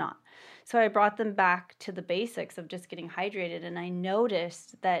 it's not. So I brought them back to the basics of just getting hydrated, and I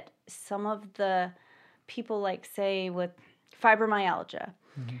noticed that some of the people, like say with fibromyalgia,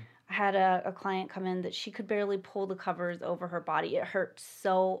 I had a client come in that she could barely pull the covers over her body. It hurt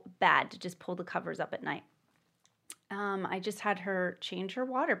so bad to just pull the covers up at night. I just had her change her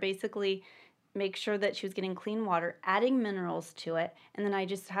water, basically make sure that she was getting clean water, adding minerals to it, and then I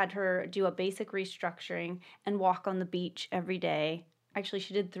just had her do a basic restructuring and walk on the beach every day. Actually,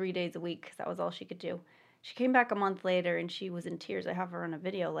 she did 3 days a week because that was all she could do. She came back a month later and she was in tears. I have her on a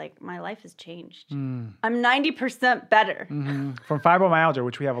video, like, my life has changed. I'm 90% better. From fibromyalgia,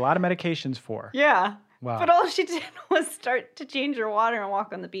 which we have a lot of medications for. Yeah. Wow. But all she did was start to change her water and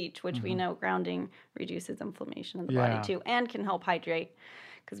walk on the beach, which we know grounding reduces inflammation in the body too, and can help hydrate.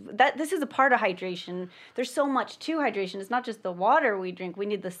 Because this is a part of hydration. There's so much to hydration. It's not just the water we drink. We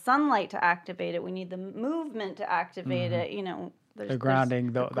need the sunlight to activate it. We need the movement to activate it. The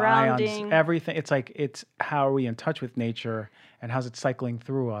grounding, the ions, everything. It's like, it's how are we in touch with nature and how's it cycling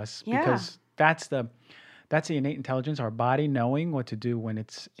through us? Yeah. Because that's the innate intelligence, our body knowing what to do when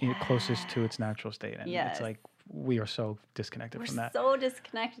it's closest to its natural state. And it's like, we are so disconnected from that. We're so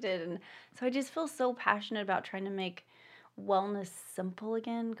disconnected. And so I just feel so passionate about trying to make wellness simple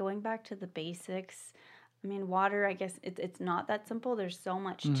again, going back to the basics. I mean, water, I guess it's not that simple. There's so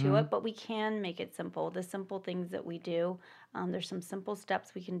much to it, but we can make it simple. The simple things that we do, there's some simple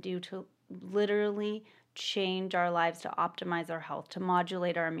steps we can do to literally change our lives, to optimize our health, to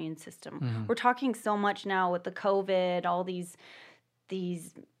modulate our immune system. We're talking so much now with the COVID, all these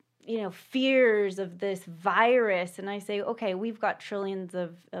fears of this virus. And I say, okay, we've got trillions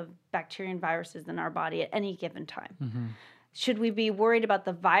of bacteria and viruses in our body at any given time. Should we be worried about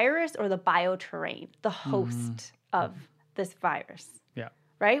the virus or the bioterrain, the host of this virus? Yeah.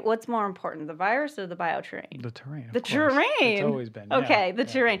 Right? What's more important, the virus or the bioterrain? The terrain. The terrain. It's always been. Okay, the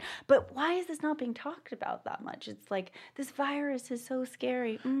terrain. But why is this not being talked about that much? It's like, this virus is so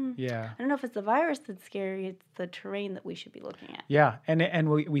scary. Yeah. I don't know if it's the virus that's scary. It's the terrain that we should be looking at. Yeah, and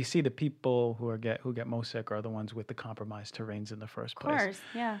we see the people who get most sick are the ones with the compromised terrains in the first place. Of course,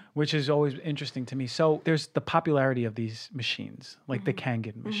 yeah. Which is always interesting to me. So there's the popularity of these machines, like the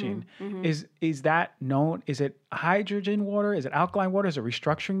Kangen machine. Is that known? Is it hydrogen water? Is it alkaline water? Is it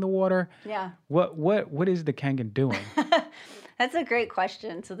restructuring the water? Yeah. What is the Kangen doing? That's a great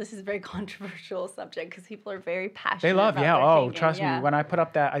question. So this is a very controversial subject because people are very passionate. They love, about their Kangen. Trust me. When I put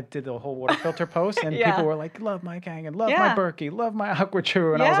up that, I did the whole water filter post, and people were like, "Love my Kangen, love my Berkey, love my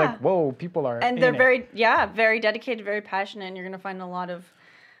AquaTrue," and I was like, "Whoa, people are." And they're very dedicated, very passionate, and you're going to find a lot of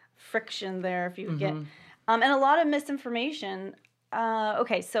friction there if you get, and a lot of misinformation.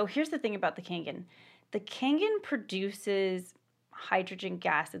 Okay, so here's the thing about the Kangen. The Kangen produces hydrogen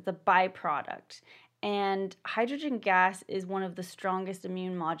gas. It's a byproduct. And hydrogen gas is one of the strongest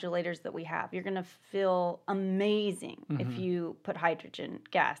immune modulators that we have. You're going to feel amazing if you put hydrogen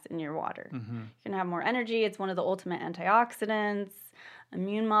gas in your water. You're going to have more energy. It's one of the ultimate antioxidants,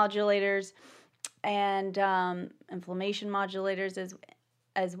 immune modulators. and inflammation modulators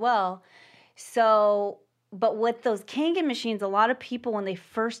as well. So, but with those Kangen machines, a lot of people, when they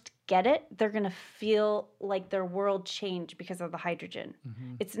first get it, they're going to feel like their world changed because of the hydrogen.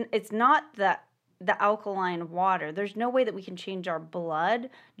 It's not the alkaline water. There's no way that we can change our blood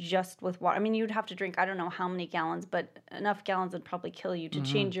just with water. I mean, you'd have to drink, I don't know how many gallons, but enough gallons would probably kill you to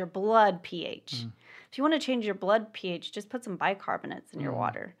change your blood pH. If you want to change your blood pH, just put some bicarbonates in your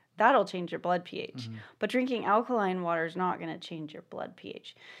water. That'll change your blood pH. But drinking alkaline water is not going to change your blood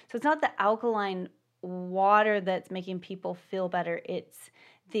pH. So it's not the alkaline water that's making people feel better. It's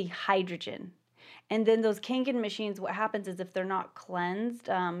the hydrogen. And then those Kangen machines, what happens is if they're not cleansed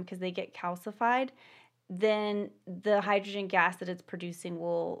because they get calcified, then the hydrogen gas that it's producing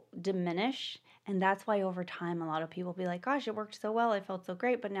will diminish. And that's why over time, a lot of people be like, gosh, it worked so well. I felt so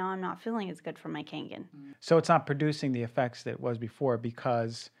great, but now I'm not feeling as good from my Kangen. So it's not producing the effects that it was before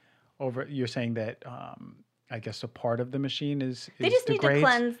because you're saying that I guess a part of the machine is they just degrades? Need to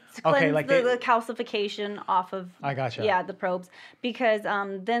cleanse okay, like the calcification off of I gotcha. Yeah, the probes, because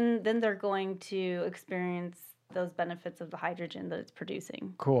then they're going to experience those benefits of the hydrogen that it's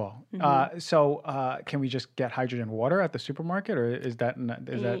producing. Cool. So can we just get hydrogen water at the supermarket, or is that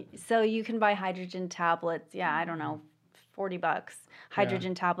So you can buy hydrogen tablets. Yeah, I don't know, $40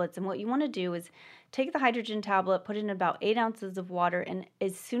 hydrogen tablets. And what you want to do is take the hydrogen tablet, put it in about 8 ounces of water, and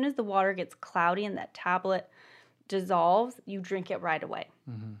as soon as the water gets cloudy and that tablet dissolves, you drink it right away.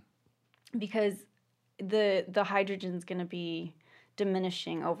 Because the hydrogen's going to be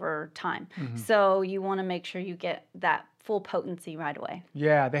diminishing over time. So you want to make sure you get that full potency right away.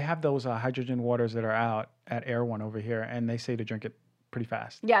 Yeah, they have those hydrogen waters that are out at Air One over here, and they say to drink it pretty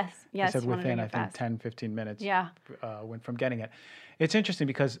fast. Yes. They said within, I think, 10, 15 minutes went from getting it. It's interesting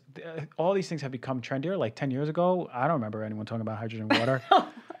because all these things have become trendier. Like 10 years ago, I don't remember anyone talking about hydrogen water.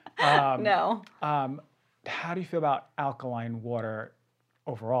 No. How do you feel about alkaline water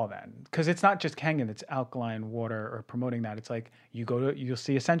overall then? Because it's not just Kangen, it's alkaline water or promoting that. It's like you'll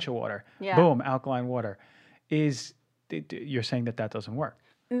see essential water. Yeah. Boom, alkaline water. You're saying that doesn't work?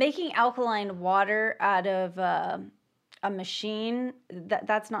 Making alkaline water out of a machine,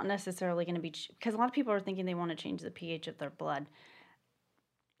 that's not necessarily going to be, because a lot of people are thinking they want to change the pH of their blood.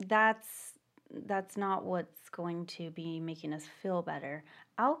 That's not what's going to be making us feel better.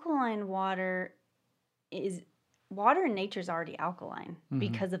 Alkaline water water in nature is already alkaline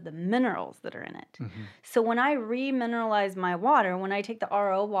because of the minerals that are in it. So when I remineralize my water, when I take the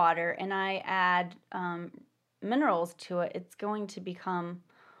RO water and I add minerals to it, it's going to become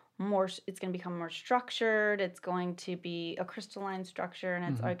more structured. It's going to be a crystalline structure, and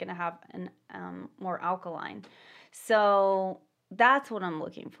it's going to have an more alkaline. So that's what I'm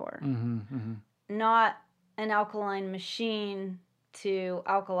looking for. Not an alkaline machine to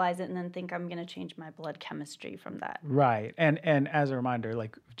alkalize it and then think I'm going to change my blood chemistry from that. Right. And as a reminder,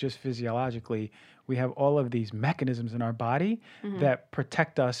 like just physiologically, we have all of these mechanisms in our body that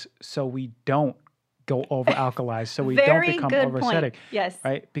protect us so we don't go over alkalized, so we don't become over acidic. Yes.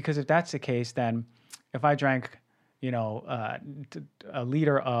 Right? Because if that's the case, then if I drank, a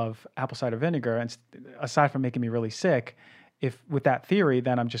liter of apple cider vinegar, and aside from making me really sick, if with that theory,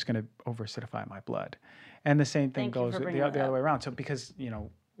 then I'm just going to over acidify my blood. And the same thing goes the other way around. So because,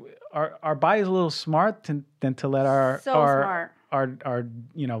 our body is a little smart than to let our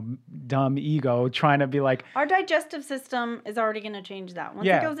dumb ego trying to be like, our digestive system is already going to change that. Once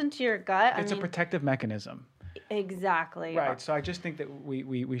it goes into your gut, it's a protective mechanism. Exactly. Right. So I just think that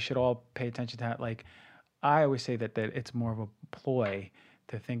we should all pay attention to that. Like I always say that it's more of a ploy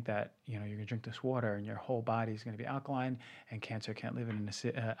to think that, you're going to drink this water and your whole body is going to be alkaline, and cancer can't live in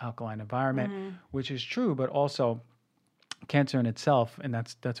an alkaline environment, which is true, but also cancer in itself, and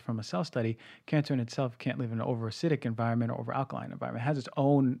that's from a cell study, cancer in itself can't live in an over-acidic environment or over-alkaline environment. It has its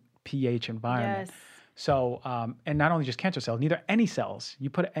own pH environment. Yes. So, and not only just cancer cells, neither any cells. You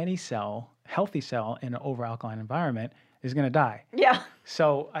put any cell, healthy cell, in an over-alkaline environment, is going to die. Yeah.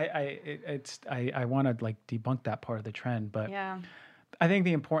 So I want to like debunk that part of the trend, but yeah. I think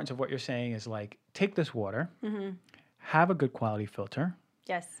the importance of what you're saying is like, take this water, have a good quality filter.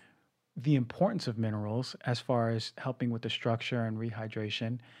 Yes. The importance of minerals as far as helping with the structure and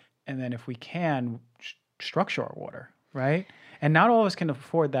rehydration. And then if we can, structure our water, right? And not all of us can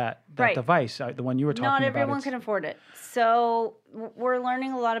afford that device, the one you were talking about. Not everyone can afford it. So we're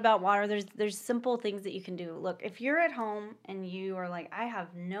learning a lot about water. There's simple things that you can do. Look, if you're at home and you are like, I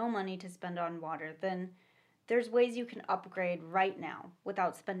have no money to spend on water, then there's ways you can upgrade right now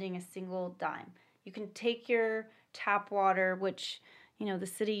without spending a single dime. You can take your tap water, which, the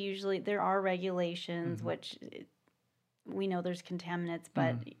city usually, there are regulations, which we know there's contaminants,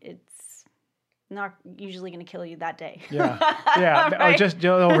 but not usually going to kill you that day. Yeah. Yeah. Right? Or just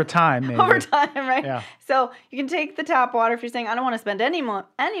over time, maybe. Over time, right? Yeah. So you can take the tap water if you're saying, I don't want to spend any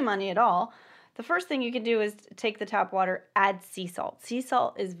money at all. The first thing you can do is take the tap water, add sea salt. Sea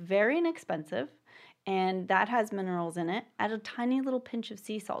salt is very inexpensive, and that has minerals in it. Add a tiny little pinch of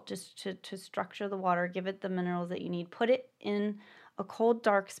sea salt just to structure the water, give it the minerals that you need. Put it in a cold,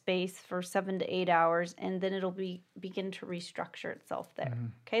 dark space for 7 to 8 hours, and then it'll begin to restructure itself there.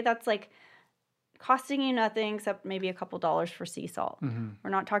 Okay, that's like costing you nothing except maybe a couple dollars for sea salt. We're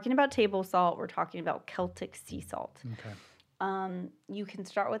not talking about table salt. We're talking about Celtic sea salt. Okay. You can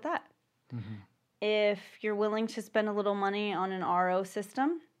start with that. If you're willing to spend a little money on an RO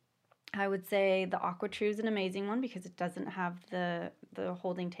system, I would say the AquaTrue is an amazing one because it doesn't have the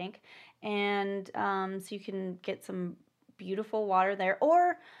holding tank. And so you can get some beautiful water there,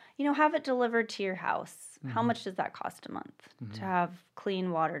 or have it delivered to your house. How much does that cost a month to have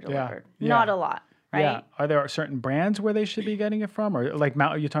clean water delivered? Yeah. Not a lot, right? Yeah. Are there certain brands where they should be getting it from, or like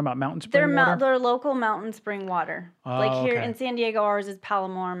you're talking about Mountain Spring water? They're local mountain spring water. Oh, like here okay. in San Diego, ours is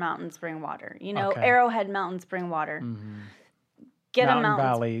Palomar Mountain Spring water. Okay. Arrowhead Mountain Spring water. Get Mountain a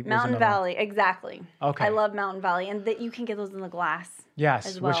Valley. Mountain Valley, exactly. Okay. I love Mountain Valley, and that you can get those in the glass. Yes,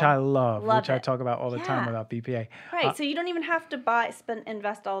 as well. which I love which I it. talk about all the time Yeah. about BPA. Right, so you don't even have to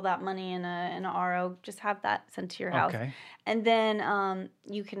invest all that money in a RO. Just have that sent to your house, Okay. and then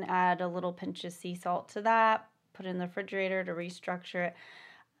you can add a little pinch of sea salt to that. Put it in the refrigerator to restructure it.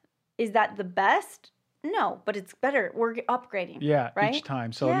 Is that the best? No, but it's better. We're upgrading. Yeah, right? each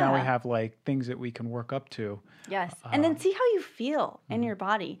time. So now we Yeah. have like things that we can work up to. Yes. And then see how you feel in your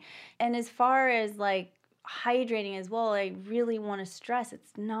body. And as far as like hydrating as well, I really want to stress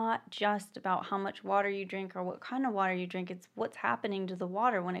it's not just about how much water you drink or what kind of water you drink. It's what's happening to the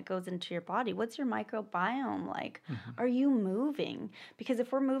water when it goes into your body. What's your microbiome like? Are you moving? Because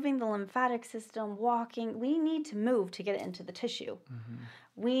if we're moving the lymphatic system, walking, we need to move to get it into the tissue.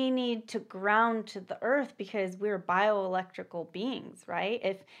 We need to ground to the earth because we're bioelectrical beings, right?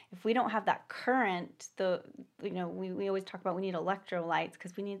 If we don't have that current, we always talk about we need electrolytes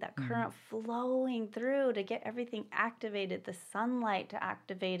because we need that current flowing through to get everything activated, the sunlight to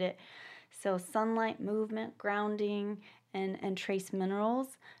activate it. So sunlight, movement, grounding, and trace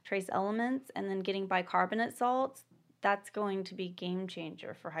minerals, trace elements, and then getting bicarbonate salts. That's going to be game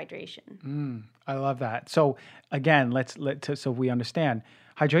changer for hydration. I love that. So again, so we understand,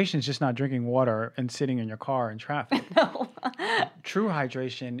 hydration is just not drinking water and sitting in your car in traffic. No. True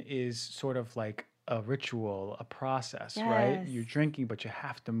hydration is sort of like a ritual, a process, right? Yes. You're drinking, but you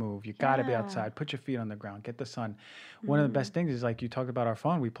have to move. You got to be Yeah. outside, put your feet on the ground, get the sun. One of the best things is like you talked about our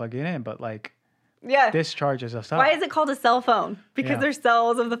phone, we plug it in, but like Yeah. this charges us up. Why is it called a cell phone? Because Yeah. there's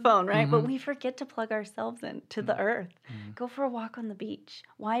cells of the phone, right? But we forget to plug ourselves in to the earth. Go for a walk on the beach.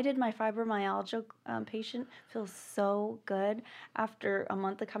 Why did my fibromyalgia patient feel so good after a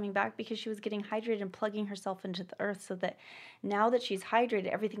month of coming back? Because she was getting hydrated and plugging herself into the earth so that now that she's hydrated,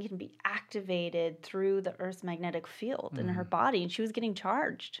 everything can be activated through the earth's magnetic field in her body. And she was getting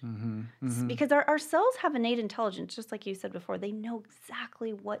charged. Because our cells have innate intelligence, just like you said before. They know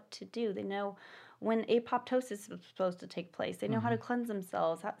exactly what to do. They know when apoptosis is supposed to take place. They know how to cleanse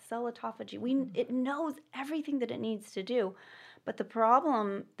themselves, cell autophagy. It knows everything that it needs to do. But the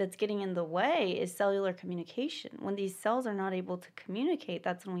problem that's getting in the way is cellular communication. When these cells are not able to communicate,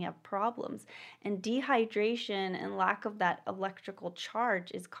 that's when we have problems. And dehydration and lack of that electrical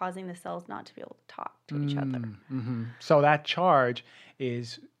charge is causing the cells not to be able to talk to each other. So that charge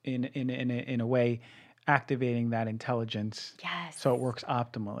is in a way activating that intelligence. Yes. So it works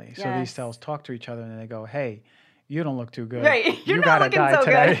optimally. So these Yes. cells talk to each other and they go, "Hey, you don't look too good. Right. You're you not gotta looking die so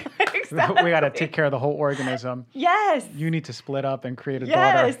today. good." Exactly. We got to take care of the whole organism. Yes. You need to split up and create a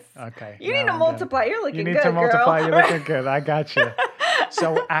Yes. daughter." Okay. You now need to I'm getting it. multiply. You're looking You need good, to multiply. girl. You're looking good. I got you.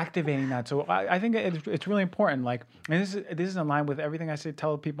 So activating that. So I think it's really important. Like, and this is in line with everything I say.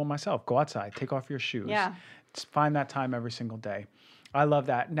 Tell people myself. Go outside. Take off your shoes. Yeah. Find that time every single day. I love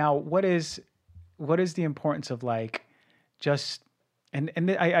that. Now, what is the importance of like just and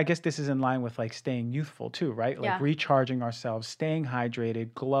I guess this is in line with like staying youthful too, right? Like Yeah. recharging ourselves, staying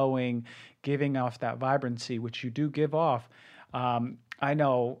hydrated, glowing, giving off that vibrancy, which you do give off. I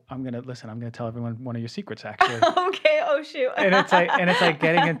know I'm gonna tell everyone one of your secrets actually. Okay. Oh shoot. and it's like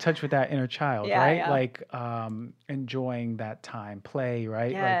getting in touch with that inner child, Yeah, right? yeah. Like enjoying that time, play,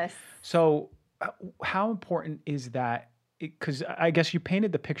 right? Like, Yes. so how important is that? Because I guess you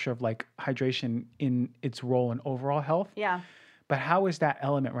painted the picture of like hydration in its role in overall health, Yeah. but how is that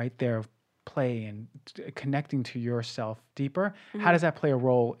element right there of play and connecting to yourself deeper? How does that play a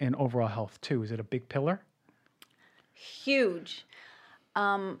role in overall health too? Is it a big pillar? Huge.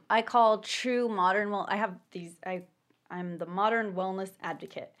 I call true modern, well, I have these, I'm the modern wellness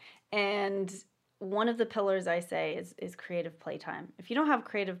advocate. And one of the pillars I say is creative playtime. If you don't have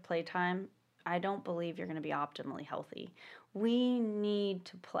creative playtime, I don't believe you're going to be optimally healthy. We need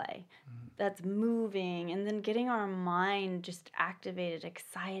to play. That's moving and then getting our mind just activated,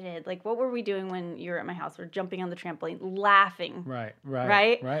 excited. Like, what were we doing when you were at my house? We're jumping on the trampoline, laughing. Right,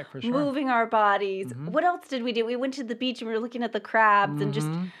 for sure. Moving our bodies. What else did we do? We went to the beach and we were looking at the crabs and just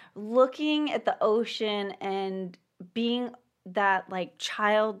looking at the ocean and being that like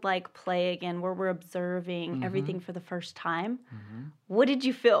childlike play again, where we're observing everything for the first time. What did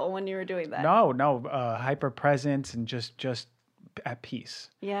you feel when you were doing that? No, hyper presence and just at peace.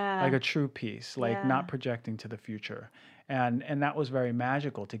 Yeah. Like a true peace, like not projecting to the future. And that was very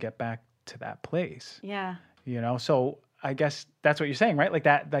magical to get back to that place. Yeah. You know, so I guess that's what you're saying, right? Like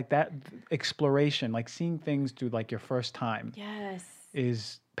that exploration, like seeing things through like your first time. Yes.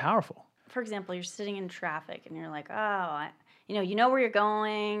 Is powerful. For example, you're sitting in traffic and you're like, oh, you know where you're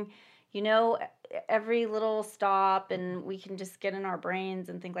going, you know every little stop, and we can just get in our brains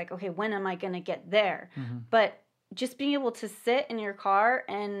and think like, okay, when am I going to get there? But just being able to sit in your car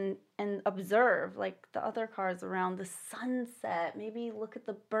and observe like the other cars around, the sunset, maybe look at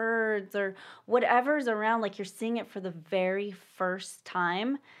the birds or whatever's around, like you're seeing it for the very first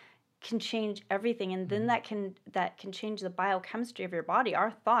time, can change everything. And then that can change the biochemistry of your body.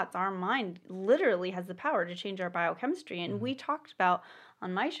 Our thoughts, our mind literally has the power to change our biochemistry. And we talked about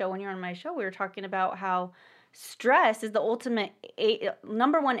on my show, when you're on my show, we were talking about how stress is the ultimate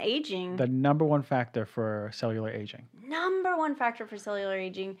number one aging. The number one factor for cellular aging. Number one factor for cellular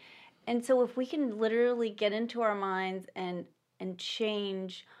aging. And so if we can literally get into our minds and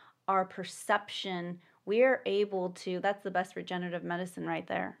change our perception, we are able to, that's the best regenerative medicine right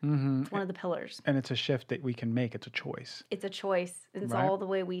there. It's one of the pillars. And it's a shift that we can make. It's a choice. It's a choice. It's Right. all the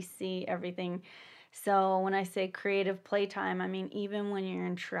way we see everything. So when I say creative playtime, I mean, even when you're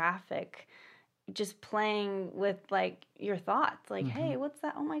in traffic, just playing with like your thoughts, like, hey, what's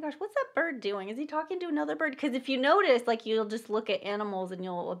that? Oh my gosh, what's that bird doing? Is he talking to another bird? Because if you notice, like, you'll just look at animals and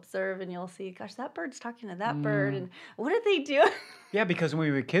you'll observe and you'll see, gosh, that bird's talking to that bird, and what did they do? Yeah, because when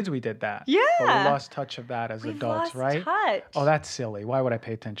we were kids, we did that. Yeah. But we lost touch of that as We've adults, lost right? touch. Oh, that's silly. Why would I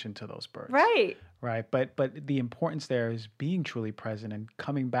pay attention to those birds? Right. Right. But the importance there is being truly present and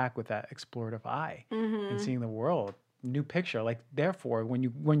coming back with that explorative eye and seeing the world. New picture. Like, therefore, when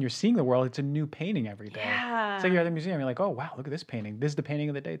you're seeing the world, it's a new painting every day. Yeah. So you're at the museum, you're like, oh wow, look at this painting. This is the painting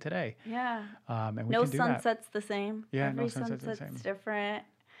of the day today. Yeah. And we No can do that. sunset's the same. Yeah, Every no sunset's the same. different.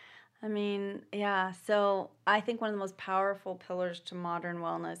 I mean, yeah. So I think one of the most powerful pillars to modern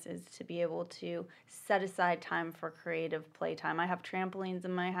wellness is to be able to set aside time for creative playtime. I have trampolines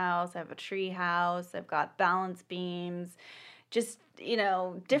in my house. I have a tree house. I've got balance beams. Just,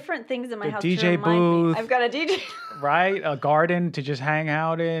 different things in my The house DJ to remind booth. me. I've got a DJ. Right? A garden to just hang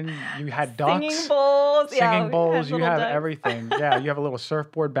out in. You had ducks. Singing bowls. Singing bowls. You little have ducks. everything. Yeah, you have a little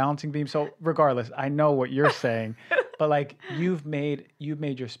surfboard, balancing beam. So regardless, I know what you're saying, but like you've made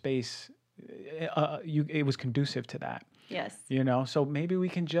your space. It was conducive to that. Yes. So maybe we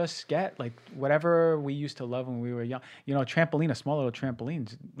can just get like whatever we used to love when we were young. A trampoline, a small little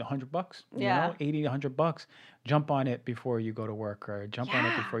trampoline's $100. Yeah. $80, $100. Jump on it before you go to work, or jump on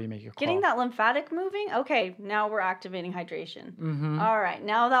it before you make your call. Getting that lymphatic moving. Okay, now we're activating hydration. All right,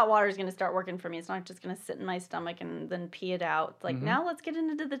 now that water is going to start working for me. It's not just going to sit in my stomach and then pee it out. It's like, now let's get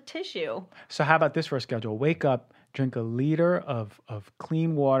into the tissue. So how about this for a schedule? Wake up, drink a liter of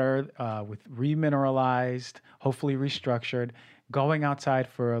clean water with remineralized, hopefully restructured, going outside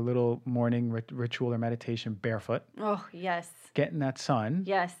for a little morning ritual or meditation barefoot, Oh, yes. getting that sun,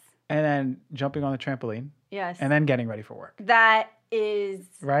 Yes. and then jumping on the trampoline, Yes. and then getting ready for work. That is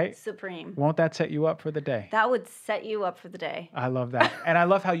Right? supreme. Won't that set you up for the day? That would set you up for the day. I love that. And I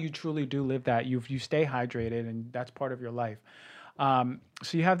love how you truly do live that. You stay hydrated, and that's part of your life.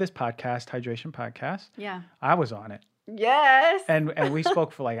 So you have this podcast, Hydration Podcast. Yeah. I was on it. Yes. And we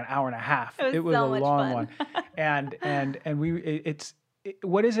spoke for like an hour and a half. It was a so much long fun. one. And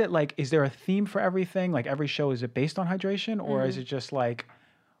what is it like? Is there a theme for everything? Like every show, is it based on hydration, or is it just like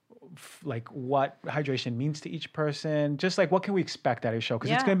what hydration means to each person? Just like what can we expect out of your show?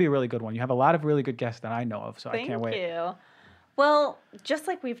 Because it's Yeah. going to be a really good one. You have a lot of really good guests that I know of, so I Thank can't wait. you. Well, just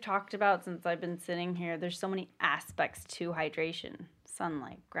like we've talked about since I've been sitting here, there's so many aspects to hydration.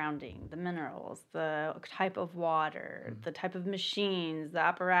 Sunlight, grounding, the minerals, the type of water, the type of machines, the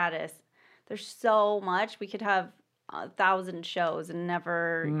apparatus. There's so much. We could have 1,000 shows and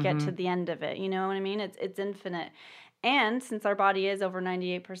never get to the end of it. You know what I mean? It's infinite. And since our body is over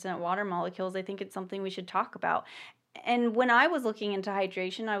 98% water molecules, I think it's something we should talk about. And when I was looking into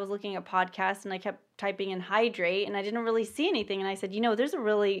hydration, I was looking at podcasts and I kept typing in hydrate and I didn't really see anything. And I said, there's a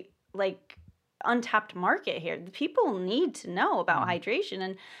really like untapped market here. The people need to know about hydration,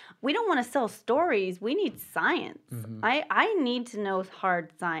 and we don't want to sell stories. We need science. I need to know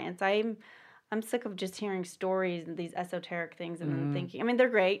hard science. I'm sick of just hearing stories and these esoteric things and thinking, I mean, they're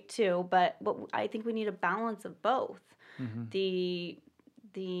great too, but I think we need a balance of both. The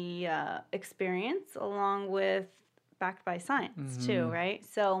experience along with backed by science too, right?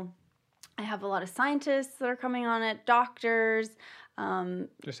 So I have a lot of scientists that are coming on it, doctors,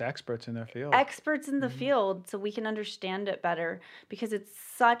 just experts in their field. Experts in the field, so we can understand it better because it's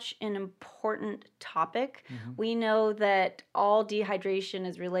such an important topic. We know that all dehydration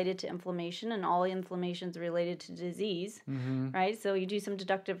is related to inflammation and all inflammation is related to disease, right? So you do some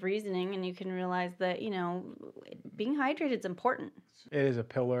deductive reasoning and you can realize that, being hydrated is important. It is a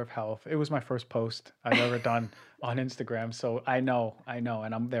pillar of health. It was my first post I've ever done on Instagram. So I know, and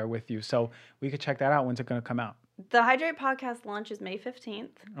I'm there with you. So we could check that out. When's it going to come out? The Hydrate podcast launches May 15th.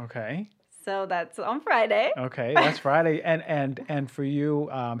 Okay. So that's on Friday. Okay, that's Friday. And for you,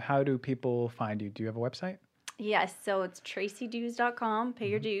 how do people find you? Do you have a website? Yes, so it's tracydues.com, pay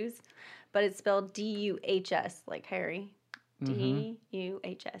your dues, but it's spelled D-U-H-S, like Harry.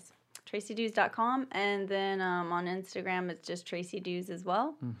 D-U-H-S. tracydues.com, and then on Instagram, it's just Tracy Dues as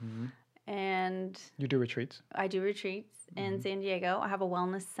well. And you do retreats? I do retreats in San Diego. I have a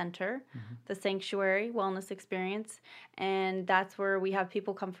wellness center, the Sanctuary Wellness Experience, and that's where we have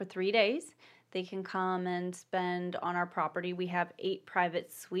people come for 3 days. They can come and spend on our property. We have 8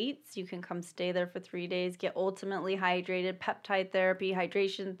 private suites. You can come stay there for 3 days, get ultimately hydrated, peptide therapy,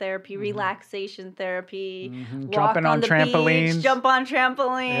 hydration therapy, relaxation therapy, walk jumping on the trampolines. beach, jump on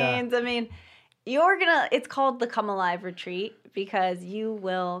trampolines. Yeah. I mean, it's called the Come Alive Retreat because you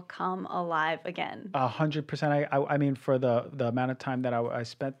will come alive again. 100%. I mean, for the amount of time that I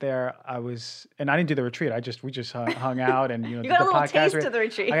spent there, and I didn't do the retreat. We just hung out and you did got the a little podcast. taste of the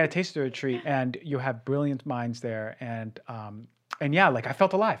retreat. I got a taste of the retreat, and you have brilliant minds there, and yeah, like I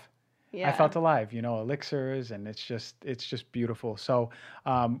felt alive. Yeah. I felt alive, elixirs, and it's just beautiful. So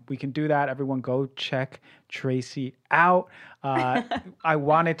we can do that. Everyone go check Tracy out. I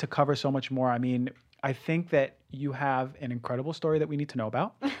wanted to cover so much more. I mean, I think that you have an incredible story that we need to know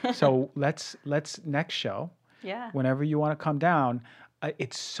about. So let's next show. Yeah. Whenever you want to come down,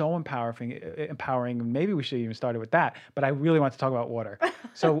 it's so empowering. Maybe we should even start it with that. But I really want to talk about water.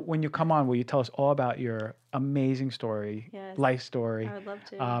 So when you come on, will you tell us all about your amazing story, life story? I would love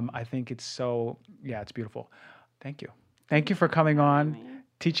to. I think it's it's beautiful. Thank you. Thank you for coming on,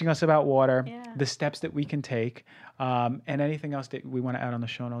 teaching us about water, the steps that we can take, and anything else that we want to add on the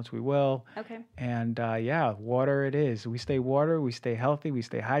show notes, we will. Okay. And water it is. We stay healthy, we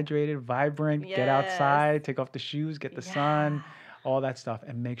stay hydrated, vibrant, get outside, take off the shoes, get the sun, all that stuff,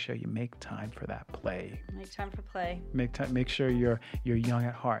 and make sure you make time for that play. Make time for play. Make sure you're young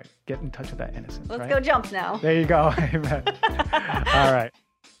at heart. Get in touch with that innocence. Let's go jump now. There you go. Amen. All right.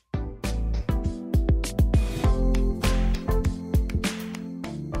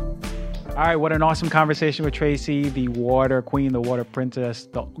 All right, what an awesome conversation with Tracy, the water queen, the water princess,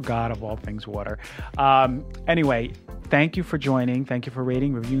 the god of all things water. Anyway, thank you for joining. Thank you for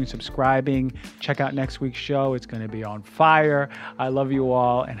rating, reviewing, subscribing. Check out next week's show. It's going to be on fire. I love you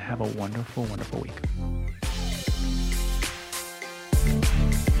all, and have a wonderful, wonderful week.